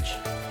Colledge.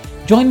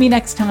 Join me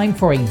next time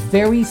for a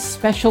very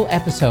special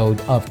episode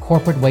of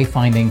Corporate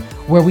Wayfinding,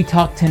 where we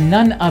talk to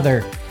none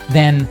other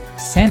than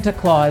Santa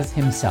Claus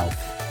himself.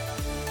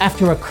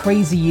 After a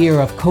crazy year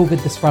of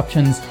COVID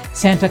disruptions,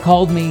 Santa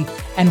called me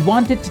and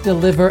wanted to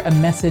deliver a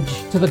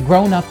message to the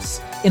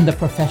grown-ups in the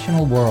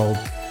professional world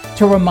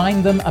to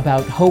remind them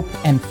about hope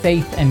and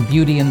faith and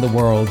beauty in the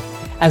world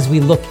as we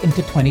look into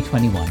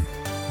 2021.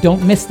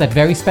 Don't miss that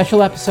very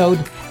special episode,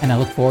 and I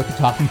look forward to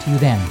talking to you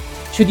then.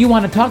 Should you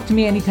want to talk to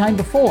me anytime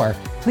before,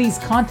 please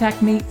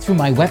contact me through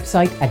my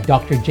website at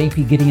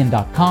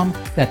drjpgedeon.com.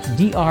 That's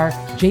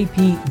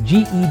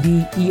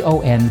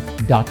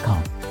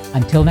drjpgedeon.com.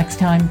 Until next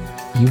time,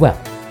 be well.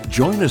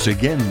 Join us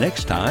again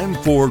next time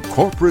for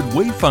Corporate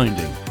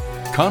Wayfinding,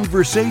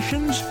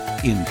 Conversations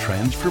in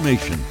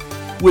Transformation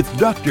with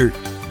Dr.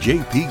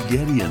 J.P.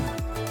 Gedeon.